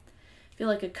eagle. I feel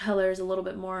like a color is a little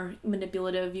bit more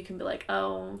manipulative. You can be like,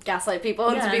 oh, Gaslight people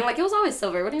into being like, it was always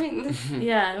silver. What do you mean?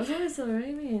 yeah, it was always silver. What do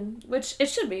you mean? Which it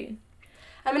should be.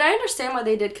 I mean, I understand why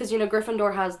they did, because,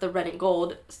 Gryffindor has the red and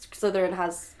gold, Slytherin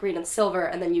has green and silver,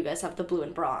 and then you guys have the blue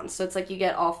and bronze. So it's like you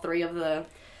get all three of the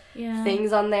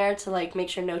things on there to, like, make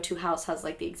sure no two house has,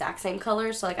 like, the exact same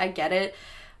colors. So, like, I get it.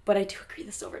 But I do agree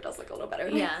the silver does look a little better.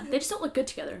 Yeah, they just don't look good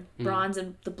together. Bronze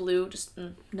and the blue, just,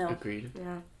 no. Agreed.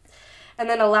 Yeah. And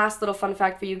then a last little fun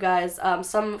fact for you guys.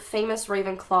 Some famous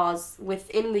Ravenclaws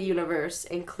within the universe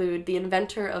include the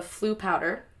inventor of Floo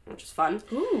powder, which is fun.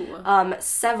 Ooh.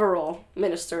 Several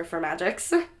Minister for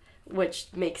Magics, which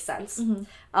makes sense.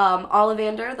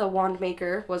 Ollivander, the wand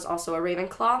maker, was also a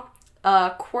Ravenclaw.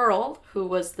 Quirrell, who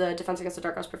was the Defense Against the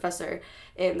Dark Arts professor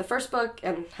in the first book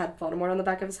and had Voldemort on the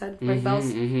back of his head, ring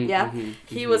bells.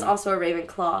 He was also a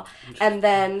Ravenclaw. And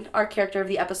then our character of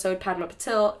the episode, Padma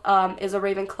Patil, is a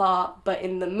Ravenclaw, but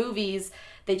in the movies,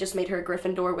 they just made her a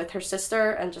Gryffindor with her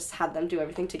sister and just had them do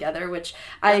everything together, which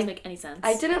Doesn't make any sense.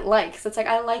 I didn't like. So it's like,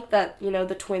 I like that,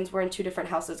 the twins were in two different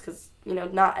houses because,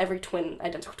 not every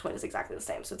identical twin is exactly the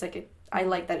same. So it's like, I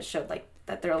like that it showed, like,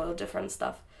 that they're a little different and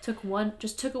stuff. Took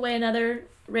away another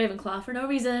Ravenclaw for no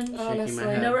reason. Honestly.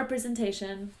 No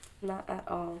representation. Not at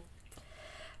all.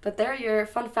 But there are your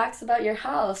fun facts about your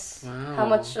house. Wow. How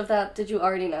much of that did you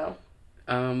already know?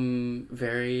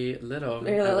 Very little.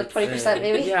 Very little, like 20%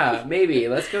 maybe? Yeah, maybe.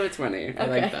 Let's go with 20. I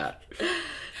like Okay. that.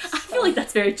 I feel like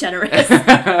that's very generous.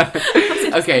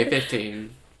 Okay, 15.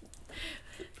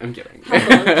 I'm kidding.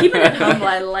 Humble. Keep it humble.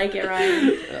 I like it,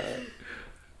 Ryan.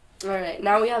 Alright,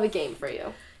 now we have a game for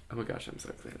you. Oh my gosh, I'm so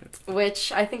excited.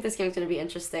 which I think this game's going to be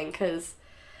interesting because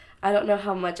I don't know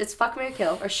how much. It's fuck, marry,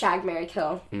 kill, or shag, marry,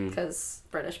 kill, because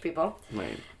British people.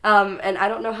 Right. And I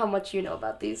don't know how much you know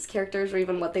about these characters or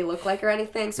even what they look like or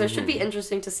anything, so it should be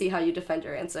interesting to see how you defend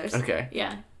your answers. Okay.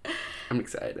 Yeah. I'm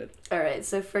excited. All right,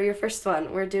 so for your first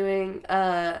one, we're doing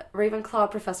Ravenclaw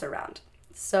Professor round.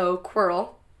 So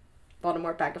Quirrell,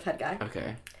 Voldemort bag of head guy.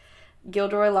 Okay.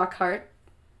 Gilderoy Lockhart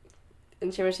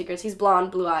in Chamber of Secrets. He's blonde,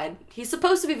 blue-eyed. He's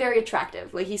supposed to be very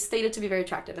attractive. Like, he's stated to be very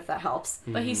attractive, if that helps.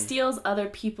 But he steals other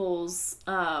people's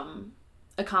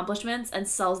accomplishments and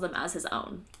sells them as his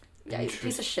own. Yeah, he's a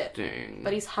piece of shit. Interesting.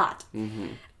 But he's hot. Mm-hmm.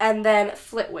 And then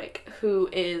Flitwick, who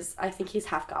is, I think he's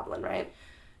half goblin, right?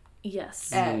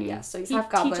 Yes. And yeah, so he's He half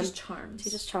goblin. teaches charms.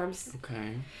 Teaches charms.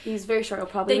 Okay. He's very short. He'll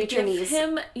probably They reach your give knees.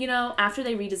 him, you know, after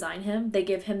they redesign him, they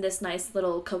give him this nice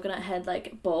little coconut head,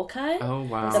 like, bowl cut. Oh,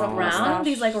 wow. Instead of Round, mustache.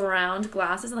 these, like, round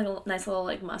glasses and, like, a nice little,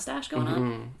 like, mustache going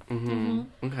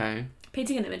on. Okay.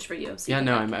 Painting an image for you. So you Yeah, can,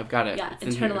 no, like, I've got it. yeah,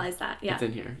 It's in here. internalize that. Yeah. It's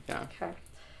in here, yeah. Okay.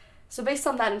 So based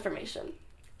on that information,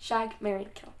 shag, marry,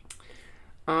 kill.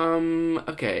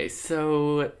 Okay,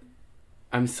 so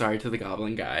I'm sorry to the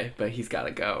goblin guy, but he's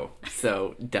gotta go.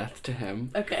 So, death to him.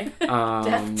 Okay.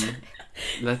 Death.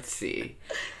 Let's see.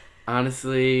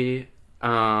 Honestly,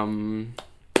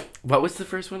 what was the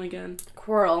first one again?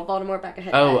 Quirrell, Voldemort back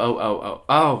ahead. Oh,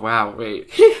 wow, wait.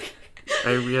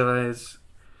 I realize,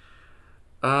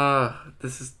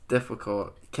 this is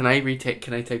difficult. Can I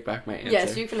take back my answer?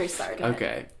 Yes, you can restart. Go ahead.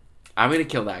 Okay. I'm gonna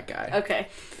kill that guy. Okay.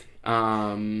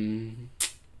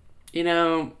 You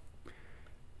know,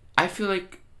 I feel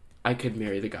like I could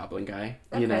marry the goblin guy.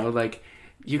 You know, like,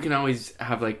 you can always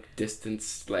have, like,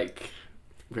 distance, like,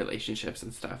 relationships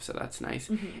and stuff, so that's nice.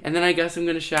 And then I guess I'm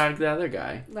gonna shag the other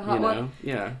guy. The hot one?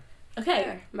 Yeah. Okay.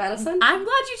 There. Madison? I'm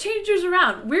glad you changed yours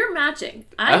around. We're matching.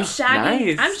 I'm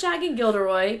shagging. Nice. I'm shagging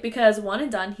Gilderoy because one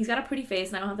and done. He's got a pretty face,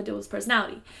 and I don't have to deal with his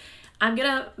personality. I'm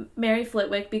gonna marry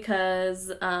Flitwick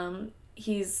because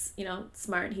he's, you know,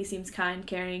 smart. He seems kind,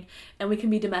 caring, and we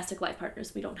can be domestic life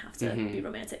partners. We don't have to be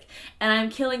romantic. And I'm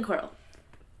killing Quirrell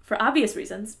for obvious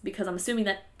reasons because I'm assuming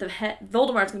that the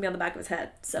Voldemort's gonna be on the back of his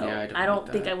head. So Yeah, I don't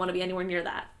like think that. I want to be anywhere near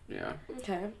that. Yeah.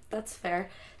 Okay, that's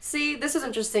fair. See, this is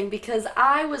interesting because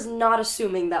I was not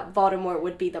assuming that Voldemort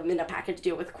would be the in a package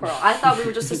deal with Quirrell. I thought we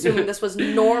were just assuming this was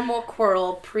normal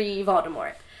Quirrell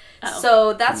pre-Voldemort. Oh.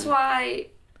 So that's why,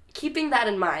 keeping that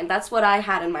in mind, that's what I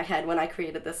had in my head when I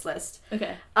created this list.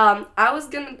 Okay. I was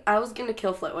gonna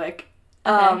kill Flitwick.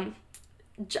 Okay.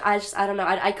 I don't know.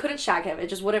 I couldn't shag him. It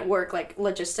just wouldn't work. Like,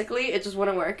 logistically, it just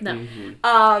wouldn't work. No.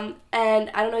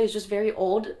 And I don't know, he's just very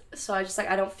old, so I just, like,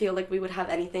 I don't feel like we would have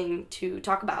anything to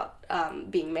talk about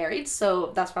being married,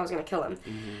 so that's why I was gonna kill him.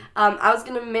 I was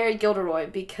gonna marry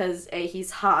Gilderoy because A,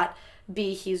 he's hot,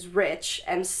 B, he's rich,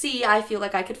 and C, I feel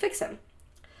like I could fix him.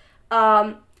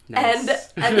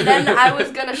 Nice. And then I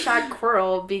was gonna shag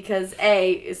Quirrell because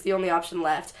A is the only option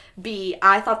left. B,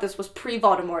 I thought this was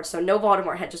pre-Voldemort, so no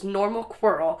Voldemort head, just normal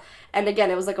Quirrell. And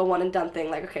again, it was like a one and done thing,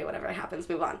 like, okay, whatever happens,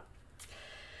 move on.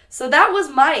 So that was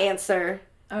my answer.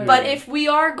 Alright. But if we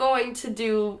are going to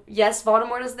do yes,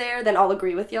 Voldemort is there, then I'll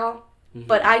agree with y'all.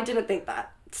 But I didn't think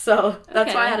that. So that's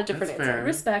Okay. why I had a different That's answer. fair.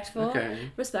 Respectful.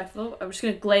 Okay. Respectful. I'm just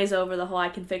gonna glaze over the whole I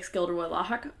can fix Gilderoy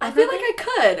Lockhart. I feel like I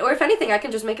could, or if anything, I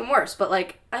can just make him worse. But,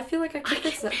 like, I feel like I could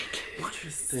fix it.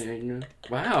 Interesting.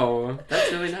 Wow.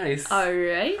 That's really nice.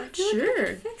 Alright, I feel like I sure.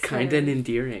 could fix Kind it. and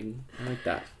endearing. I like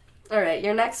that. All right,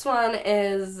 your next one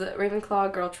is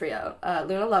Ravenclaw girl trio.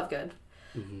 Luna Lovegood,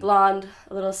 blonde,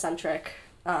 a little eccentric.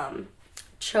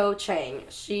 Cho Chang.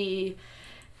 She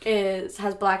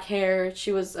has black hair.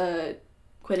 She was a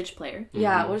Quidditch player.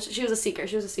 yeah. She was a seeker.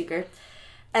 She was a seeker.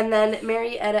 And then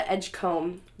Marietta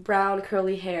Edgecombe, brown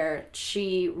curly hair.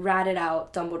 She ratted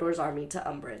out Dumbledore's army to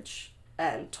Umbridge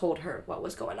and told her what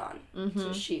was going on.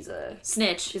 So she's a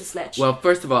Snitch. snitch. Well,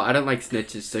 first of all, I don't like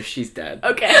snitches, so she's dead.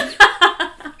 okay.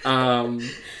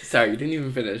 Sorry, you didn't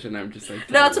even finish, and I'm just like...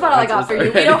 No, that's about all I got for you.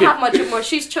 We sorry. don't have much more.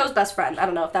 She's Cho's best friend. I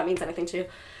don't know if that means anything to you.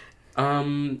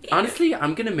 Honestly,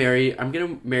 I'm gonna marry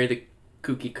the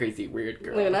kooky, crazy, weird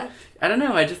girl. Luna. I don't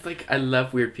know, I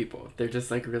love weird people. They're just,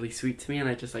 like, really sweet to me, and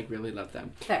I just, like, really love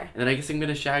them. Fair. And then I guess I'm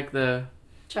gonna shag the...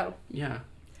 Cho. Yeah.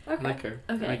 Okay. I like her.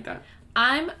 Okay. I like that.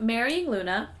 I'm marrying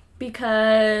Luna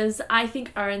because I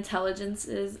think our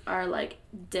intelligences are, like,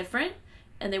 different,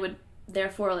 and they would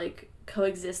therefore, like,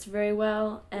 coexist very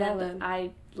well, and Valid.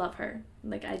 I love her.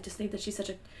 Like, I just think that she's such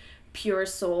a pure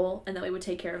soul, and that we would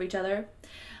take care of each other.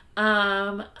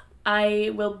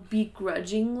 I will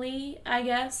begrudgingly, I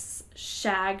guess,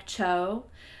 shag Cho,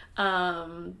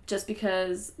 Just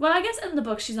because, well, I guess in the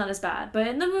book she's not as bad, but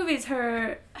in the movies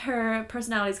her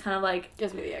personality is kind of like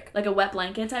Gives me the ick. like a wet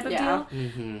blanket type of deal.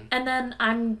 Mm-hmm. And then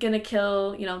I'm gonna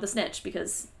kill, the snitch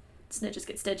because snitches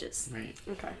get stitches. Right.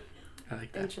 Okay. I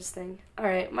like that. Interesting. All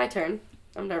right, my turn.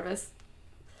 I'm nervous.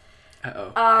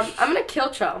 Uh-oh. I'm gonna kill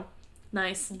Cho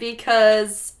Nice.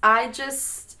 because I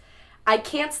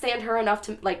can't stand her enough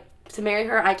to marry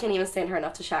her. I can't even stand her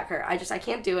enough to shag her. I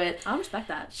can't do it. I'll respect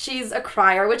that. She's a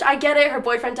crier, which I get it. Her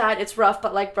boyfriend died. It's rough,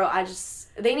 but like, bro,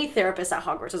 they need therapists at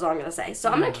Hogwarts is all I'm gonna say. So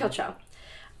I'm gonna kill Cho.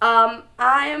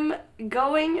 I'm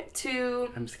going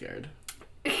to... I'm scared.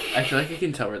 I feel like I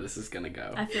can tell where this is gonna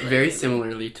go. I feel Very like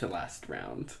similarly to last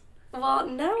round. Well,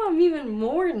 now I'm even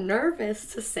more nervous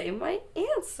to say my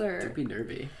answer. Don't be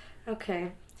nervy.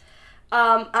 Okay.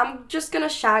 I'm just gonna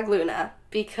shag Luna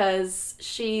because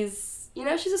she's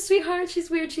a sweetheart. She's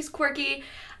weird. She's quirky.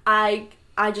 I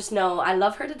just know I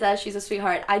love her to death. She's a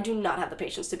sweetheart. I do not have the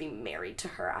patience to be married to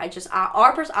her. I'm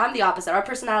the opposite. Our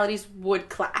personalities would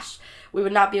clash. We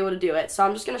would not be able to do it. So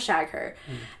I'm just gonna shag her,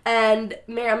 and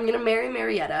I'm gonna marry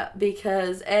Marietta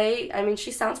because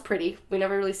she sounds pretty. We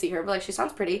never really see her, but like she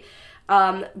sounds pretty.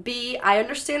 B, I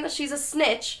understand that she's a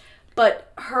snitch,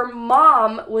 but her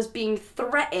mom was being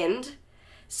threatened.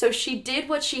 So she did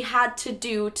what she had to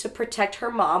do to protect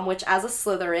her mom, which as a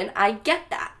Slytherin, I get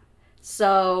that.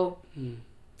 So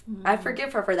I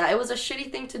forgive her for that. It was a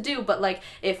shitty thing to do, but like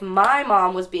if my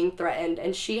mom was being threatened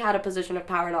and she had a position of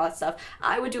power and all that stuff,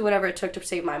 I would do whatever it took to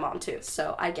save my mom too.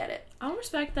 So I get it. I'll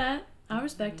respect that. I'll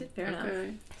respect it. Fair enough.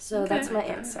 So that's my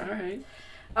answer. All right.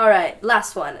 All right,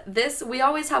 last one. We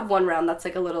always have one round that's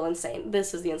like a little insane.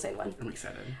 This is the insane one. I'm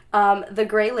excited. The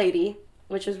Grey Lady,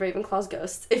 which is Ravenclaw's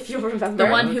ghost, if you remember.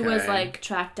 The one who was Okay. like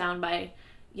tracked down by,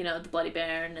 the Bloody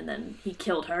Baron, and then he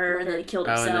killed her, and then he killed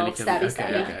Oh, and then he himself. killed- Stabby,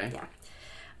 okay, stabby. okay.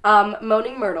 Yeah.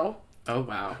 Moaning Myrtle, Oh,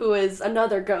 wow. who is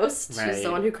another ghost. She's Right.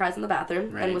 the one who cries in the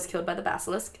bathroom Right. and was killed by the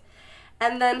basilisk.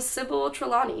 And then Sybil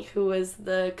Trelawney, who is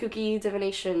the kooky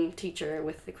divination teacher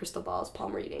with the crystal balls,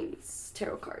 palm readings,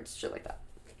 tarot cards, shit like that.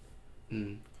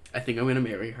 I think I'm gonna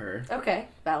marry her. Okay,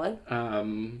 valid.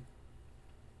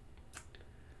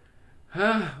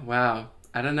 Wow.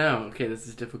 I don't know. Okay, this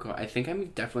is difficult. I think I'm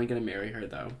definitely gonna marry her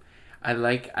though. I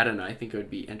don't know, I think it would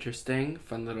be interesting,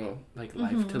 fun little like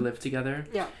life to live together.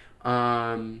 Yeah.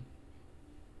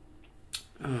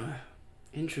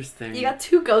 Interesting. You got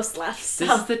 2 ghosts left, so.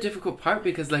 This is the difficult part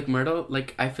because like Myrtle,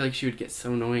 like I feel like she would get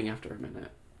so annoying after a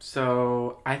minute.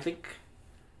 So I think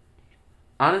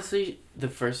honestly, the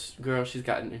first girl, she's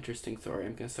got an interesting story.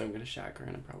 I'm gonna shag her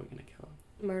and I'm probably gonna kill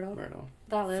Myrtle.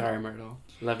 Valid. Sorry, Myrtle.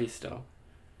 Love you still.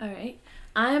 All right.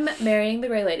 I'm marrying the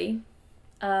Grey Lady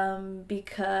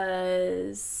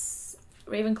because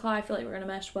Ravenclaw, I feel like we're going to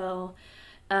mesh well.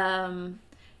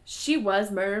 She was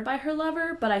murdered by her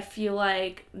lover, but I feel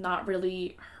like not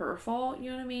really her fault, you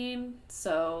know what I mean?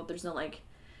 So there's no like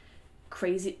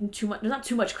there's not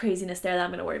too much craziness there that I'm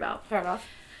going to worry about. Fair enough.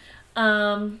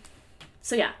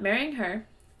 So yeah, marrying her.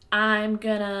 I'm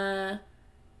gonna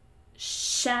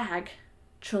shag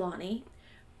Trelawney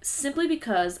simply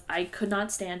because I could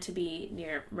not stand to be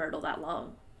near Myrtle that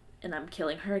long, and I'm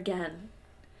killing her again.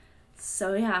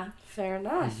 So yeah. Fair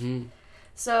enough. Mm-hmm.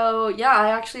 So, yeah, I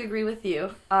actually agree with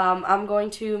you. I'm going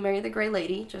to marry the Grey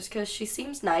Lady just because she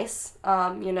seems nice.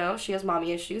 She has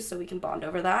mommy issues, so we can bond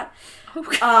over that.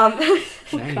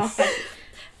 Nice.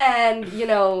 And,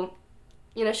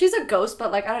 she's a ghost,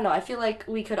 but, like, I don't know. I feel like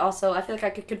I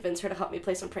could convince her to help me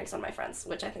play some pranks on my friends,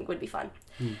 which I think would be fun.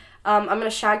 I'm going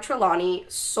to shag Trelawney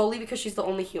solely because she's the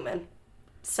only human.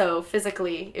 So,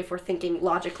 physically, if we're thinking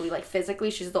logically, like,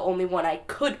 physically, she's the only one I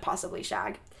could possibly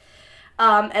shag.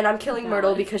 And I'm killing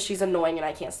Myrtle because she's annoying and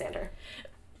I can't stand her.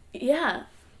 Yeah.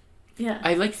 Yeah.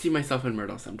 I like see myself in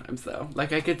Myrtle sometimes though.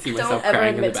 Like I could see Don't myself ever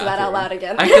crying in the admit to bathroom. that out loud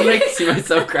again. I could like see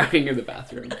myself crying in the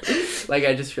bathroom. Like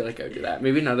I just feel like I would do that.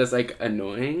 Maybe not as like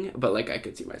annoying, but like I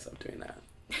could see myself doing that.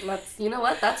 You know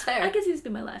what? That's fair. I guess this has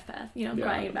been my life path, Yeah.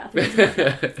 crying in bathrooms.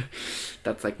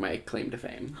 That's like my claim to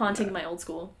fame. Haunting my old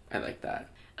school. I like that.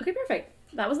 Okay, perfect.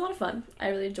 That was a lot of fun. I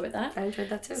really enjoyed that. I enjoyed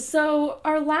that too. So,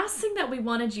 our last thing that we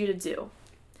wanted you to do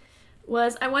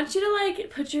was I want you to like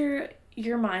put your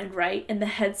mind right in the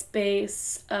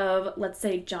headspace of, let's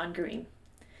say, John Green.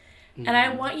 And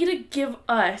I want you to give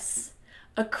us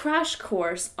a crash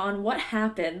course on what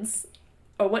happens,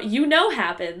 or what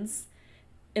happens,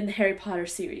 in the Harry Potter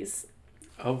series.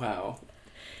 Oh wow.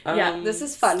 Yeah, this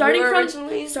is fun. Starting from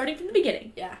the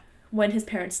beginning. Yeah. When his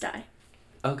parents die.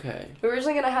 Okay. We were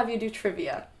originally gonna have you do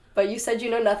trivia, but you said you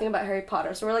know nothing about Harry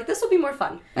Potter, so we're like, this will be more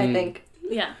fun, I think.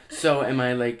 Yeah. So am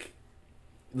I like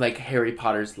like Harry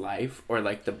Potter's life or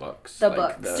like the books? The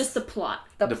like books. Just the plot.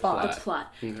 The The plot.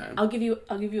 plot. Okay. I'll give you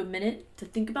a minute to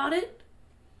think about it,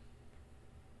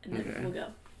 and then Okay. we'll go.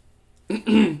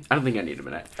 I don't think I need a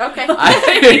minute. Okay.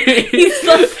 He's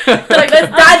like, let's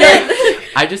dive in.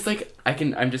 I just like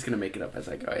I'm just gonna make it up as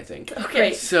I go, I think.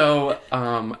 Okay. So,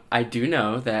 I do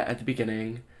know that at the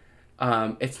beginning,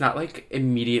 it's not like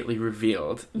immediately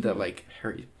revealed that like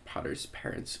Harry Potter's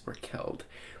parents were killed,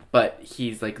 but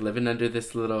he's like living under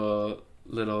this little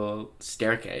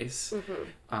staircase,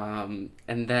 and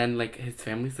then like his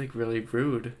family's like really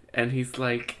rude, and he's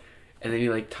like, and then he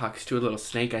like talks to a little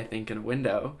snake, I think, in a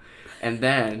window, and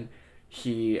then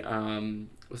he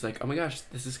was like, oh my gosh,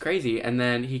 this is crazy, and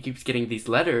then he keeps getting these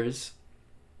letters.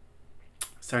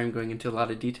 Sorry, I'm going into a lot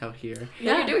of detail here.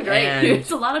 Yeah, you're doing great. And-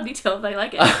 It's a lot of detail, but I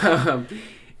like it.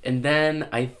 And then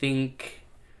I think,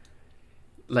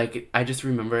 like, I just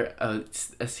remember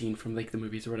a scene from, like, the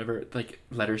movies or whatever, like,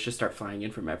 letters just start flying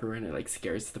in from everywhere, and it, like,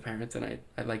 scares the parents, and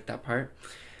I like that part.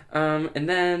 And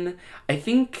then I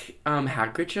think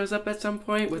Hagrid shows up at some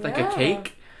point with, like, a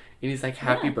cake, and he's like,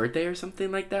 happy birthday or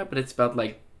something like that, but it's spelled,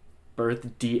 like,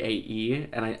 birth D-A-E,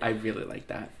 and I really like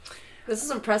that. This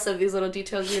is impressive, these little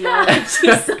details you know.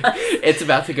 It's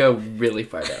about to go really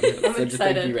far down. I'm so just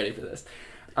like, excited. be ready for this.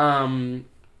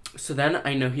 So then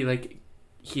I know he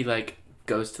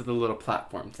goes to the little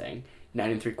platform thing,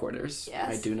 9 3/4.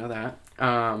 Yes. I do know that.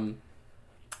 And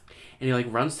he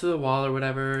like runs to the wall or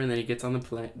whatever, and then he gets on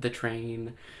the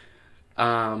train.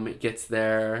 Gets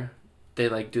there, they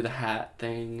like do the hat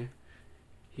thing.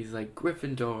 He's like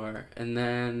Gryffindor, and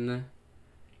then.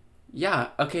 Yeah,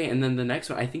 okay, and then the next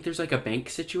one, I think there's, like, a bank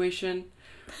situation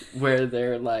where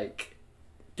they're, like,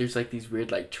 there's, like, these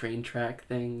weird, like, train track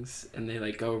things, and they,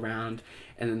 like, go around,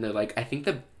 and then they're, like, I think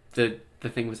the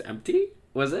thing was empty?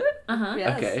 Was it? Uh-huh.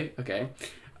 Yes. Okay.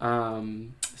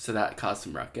 So that caused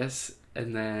some ruckus,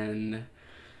 and then...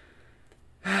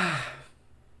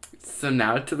 So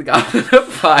now to the Goblet of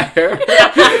Fire.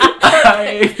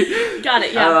 Got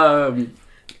it, yeah.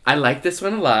 I like this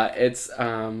one a lot. It's,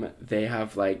 they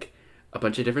have, like... a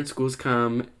bunch of different schools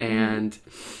come and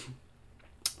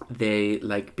they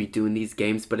like be doing these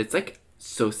games, but it's like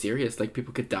so serious, like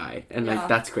people could die, and like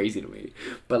that's crazy to me,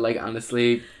 but like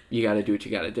honestly you gotta do what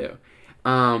you gotta do.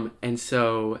 And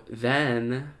so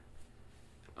then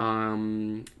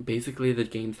basically the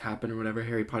games happen or whatever.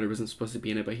 Harry Potter wasn't supposed to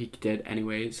be in it, but he did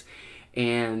anyways,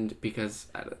 and because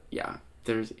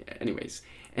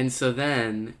and so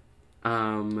then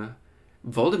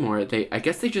Voldemort, I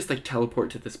guess they just, like, teleport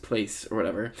to this place or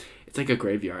whatever. It's, like, a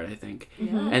graveyard, I think.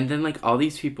 Yeah. And then, like, all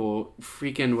these people,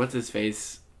 freaking,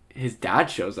 what's-his-face, his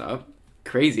dad shows up.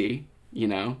 Crazy, you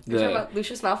know? You're talking about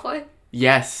Lucius Malfoy?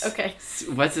 Yes. Okay.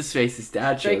 What's-his-face, his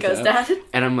dad shows Draco's up. dad?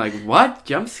 And I'm like, what?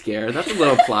 Jump scare? That's a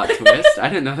little plot twist. I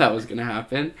didn't know that was gonna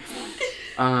happen.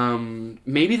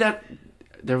 Maybe that...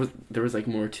 There was like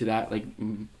more to that like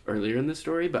earlier in the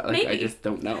story, but like I just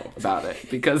don't know about it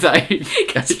because I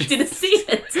didn't see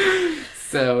it.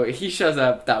 So he shows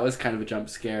up. That was kind of a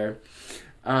jump scare,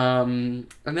 and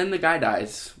then the guy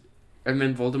dies, and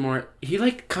then Voldemort he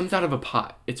like comes out of a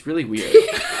pot. It's really weird,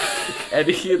 and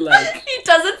he like He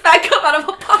does in fact come out of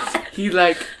a pot. he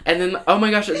like and then oh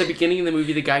my gosh, at the beginning of the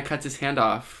movie the guy cuts his hand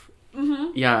off.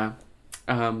 Mm-hmm. Yeah.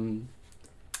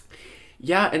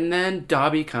 Yeah, and then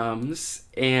Dobby comes,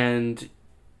 and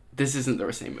this isn't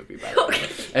the same movie, by the way.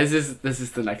 This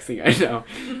is the next thing I know.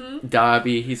 Mm-hmm.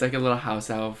 Dobby, he's like a little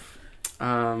house elf.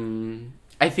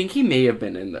 I think he may have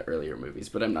been in the earlier movies,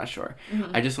 but I'm not sure.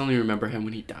 Mm-hmm. I just only remember him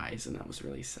when he dies, and that was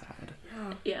really sad.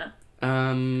 Yeah.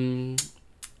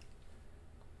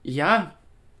 Yeah,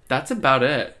 that's about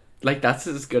it. Like, that's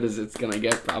as good as it's gonna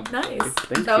get, probably. Nice.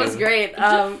 Thank That you. was great.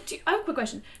 I have a quick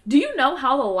question. Do you know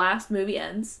how the last movie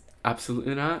ends?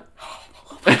 Absolutely not.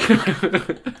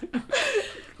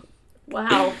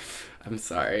 Wow. I'm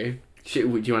sorry. Do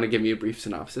you want to give me a brief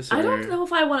synopsis? Or... I don't know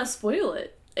if I want to spoil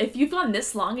it. If you've gone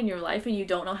this long in your life and you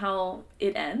don't know how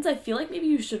it ends, I feel like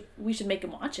maybe we should make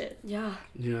him watch it. Yeah.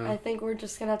 Yeah. I think we're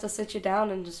just gonna have to sit you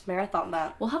down and just marathon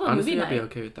that. We'll have a Honestly, movie I'd be night.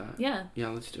 okay with that. Yeah. Yeah,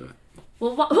 let's do it.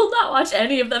 We'll not watch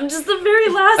any of them, just the very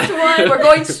last one. We're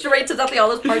going straight to Deathly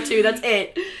Hallows Part 2. That's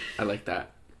it. I like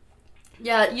that.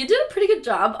 Yeah, you did a pretty good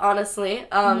job, honestly.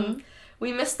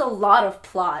 We missed a lot of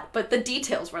plot, but the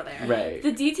details were there. Right.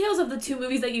 The details of the two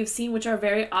movies that you've seen, which are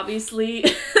very obviously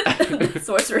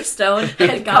Sorcerer's Stone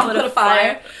and Goblet of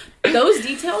Fire, those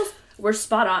details were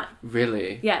spot on.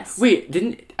 Really? Yes. Wait,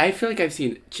 I feel like I've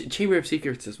seen... Chamber of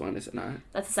Secrets is one, is it not?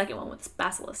 That's the second one with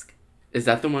Basilisk. Is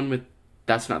that the one with...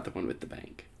 That's not the one with the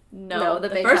bank. No, the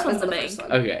the bank first happens one's the in the bank. first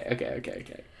one.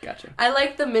 Okay. Gotcha. I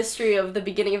like the mystery of the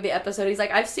beginning of the episode. He's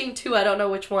like, I've seen 2, I don't know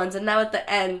which ones, and now at the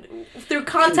end, through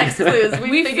context clues,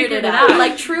 we figured it out.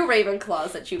 Like true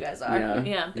Ravenclaws that you guys are.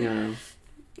 Yeah.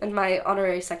 And my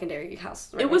honorary secondary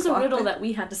house. It was a riddle that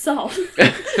we had to solve.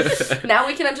 Now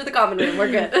we can enter the common room.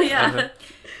 We're good. Yeah.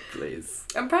 Please.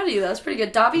 I'm proud of you. That's pretty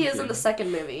good. Dobby is in the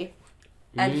second movie,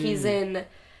 and he's in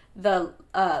the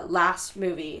last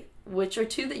movie, which are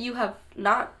 2 that you have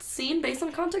not seen based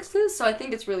on context clues. So I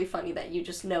think it's really funny that you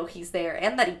just know he's there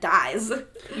and that he dies.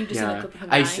 You just Yeah. clip of him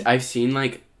dying. I've seen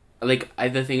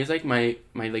the thing is like my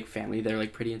like family, they're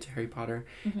like pretty into Harry Potter,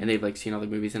 and they've like seen all the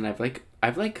movies, and I've like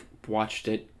watched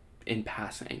it in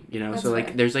passing, you know. That's so like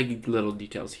fair. there's like little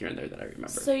details here and there that I remember.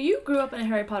 So you grew up in a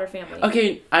Harry Potter family.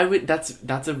 Okay, I would.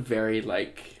 That's a very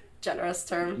like. Generous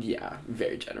term. Yeah,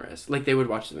 very generous. Like they would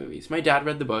watch the movies. My dad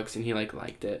read the books and he like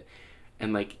liked it,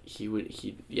 and like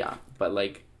but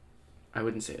like, I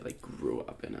wouldn't say like grew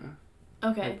up in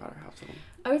a Harry Potter household.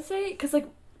 I would say because like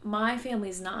my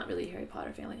family's not really a Harry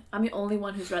Potter family. I'm the only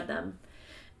one who's read them,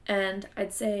 and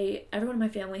I'd say everyone in my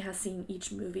family has seen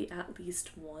each movie at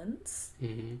least once,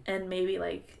 and maybe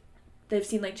like they've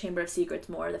seen like Chamber of Secrets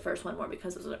more, the first one more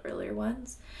because those are the earlier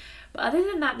ones. But other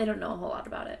than that, they don't know a whole lot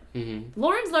about it.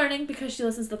 Lauren's learning because she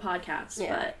listens to the podcast.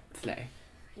 Yeah. But Slay.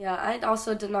 Yeah, I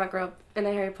also did not grow up in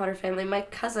a Harry Potter family. My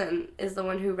cousin is the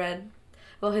one who read,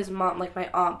 well, his mom, like my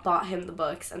aunt, bought him the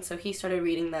books, and so he started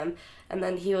reading them, and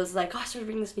then he was like, oh, I started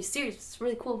reading this new series, it's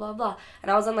really cool, blah, blah. And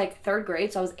I was in like 3rd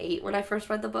grade, so I was 8 when I first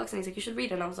read the books, and he's like, you should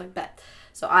read it, and I was like, bet.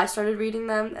 So I started reading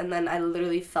them, and then I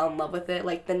literally fell in love with it.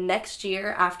 Like the next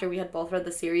year, after we had both read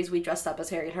the series, we dressed up as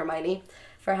Harry and Hermione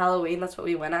for Halloween. That's what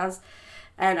we went as.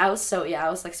 And I was so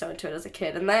into it as a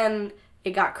kid. And then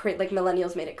it got like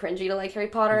millennials made it cringy to like Harry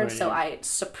Potter, and so I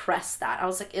suppressed that. I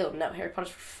was like, ew, no, Harry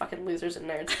Potter's for fucking losers and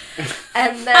nerds.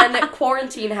 And then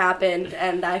quarantine happened,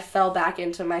 and I fell back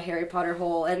into my Harry Potter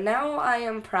hole, and now I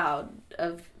am proud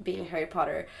of being a Harry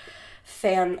Potter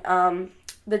fan.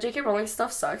 The J.K. Rowling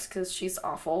stuff sucks because she's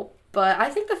awful, but I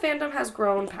think the fandom has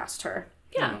grown past her.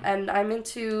 yeah. And I'm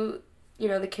into,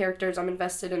 the characters. I'm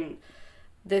invested in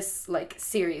this like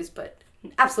series, but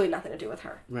absolutely nothing to do with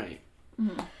her. Right.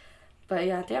 But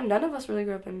yeah, damn, none of us really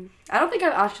grew up in... I don't think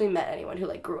I've actually met anyone who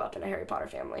like grew up in a Harry Potter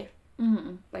family.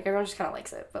 Like everyone just kind of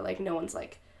likes it, but like no one's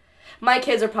like... My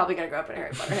kids are probably going to grow up in a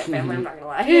Harry Potter family, I'm not going to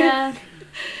lie. Yeah.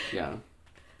 Yeah.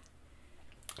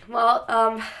 Well,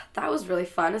 that was really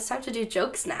fun. It's time to do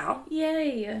jokes now.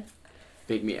 Yay.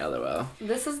 Big me LOL.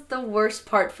 This is the worst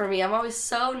part for me. I'm always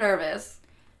so nervous.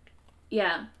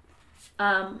 Yeah.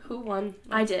 Who won?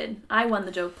 I did. I won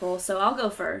the joke poll, so I'll go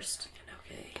first.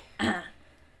 Okay.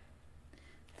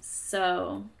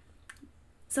 So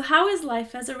how is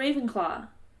life as a Ravenclaw?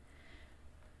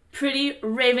 Pretty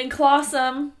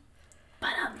Ravenclawsome.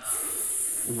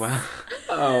 Wow.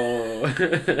 Oh.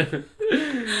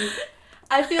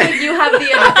 I feel like you have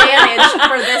the advantage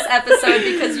for this episode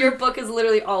because your book is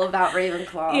literally all about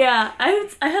Ravenclaw. Yeah, I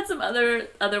had some other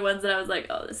ones that I was like,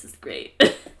 oh, this is great.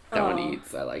 That one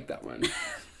eats. I like that one.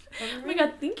 Oh my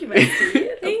god, thank you,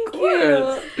 Bestie. Thank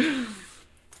you.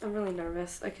 I'm really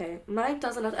nervous. Okay, mine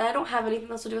doesn't have... I don't have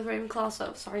anything else to do with Ravenclaw,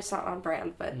 so sorry it's not on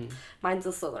brand, but mine's a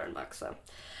Slytherin book, so...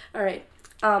 Alright,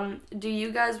 do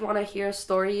you guys want to hear a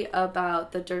story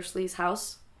about the Dursleys'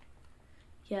 house?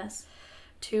 Yes.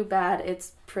 Too bad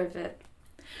it's privet.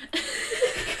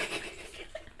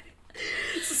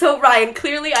 So, Ryan,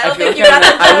 clearly I don't think you got the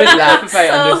joke. I would laugh if I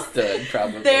So, understood,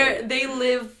 probably. They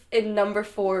live in number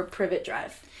 4 Privet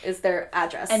Drive, is their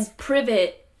address. And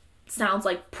privet sounds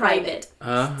like private.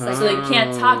 Uh-huh. So they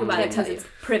can't talk about it Can't because tell it's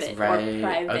privet or Right.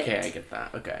 private. Okay, I get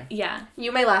that. Okay. Yeah.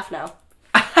 You may laugh now.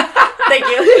 Thank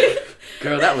you.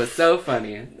 Girl, that was so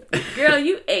funny. Girl,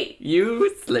 you ate.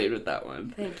 You slayed with that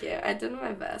one. Thank you. I did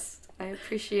my best. I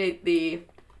appreciate the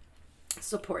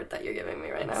support that you're giving me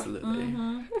right now. Absolutely.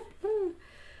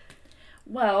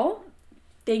 Well,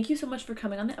 thank you so much for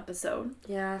coming on the episode.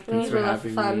 Yeah, it Thanks was for really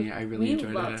having fun. me. I really We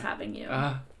enjoyed loved it. having you.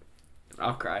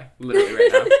 I'll cry. Literally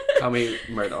right now. Call me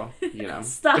Myrtle, you know.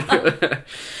 Stop.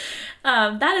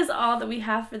 That is all that we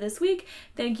have for this week.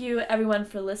 Thank you, everyone,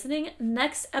 for listening.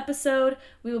 Next episode,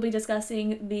 we will be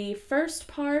discussing the first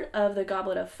part of the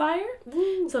Goblet of Fire.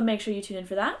 Woo. So make sure you tune in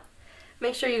for that.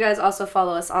 Make sure you guys also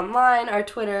follow us online. Our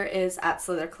Twitter is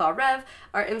 @SlytherClawRev.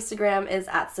 Our Instagram is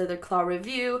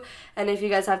 @SlytherClawReview. And if you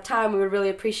guys have time, we would really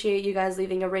appreciate you guys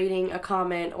leaving a rating, a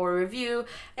comment, or a review.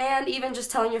 And even just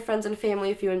telling your friends and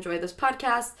family if you enjoy this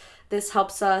podcast. This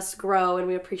helps us grow, and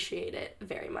we appreciate it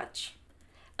very much.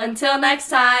 Until next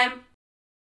time!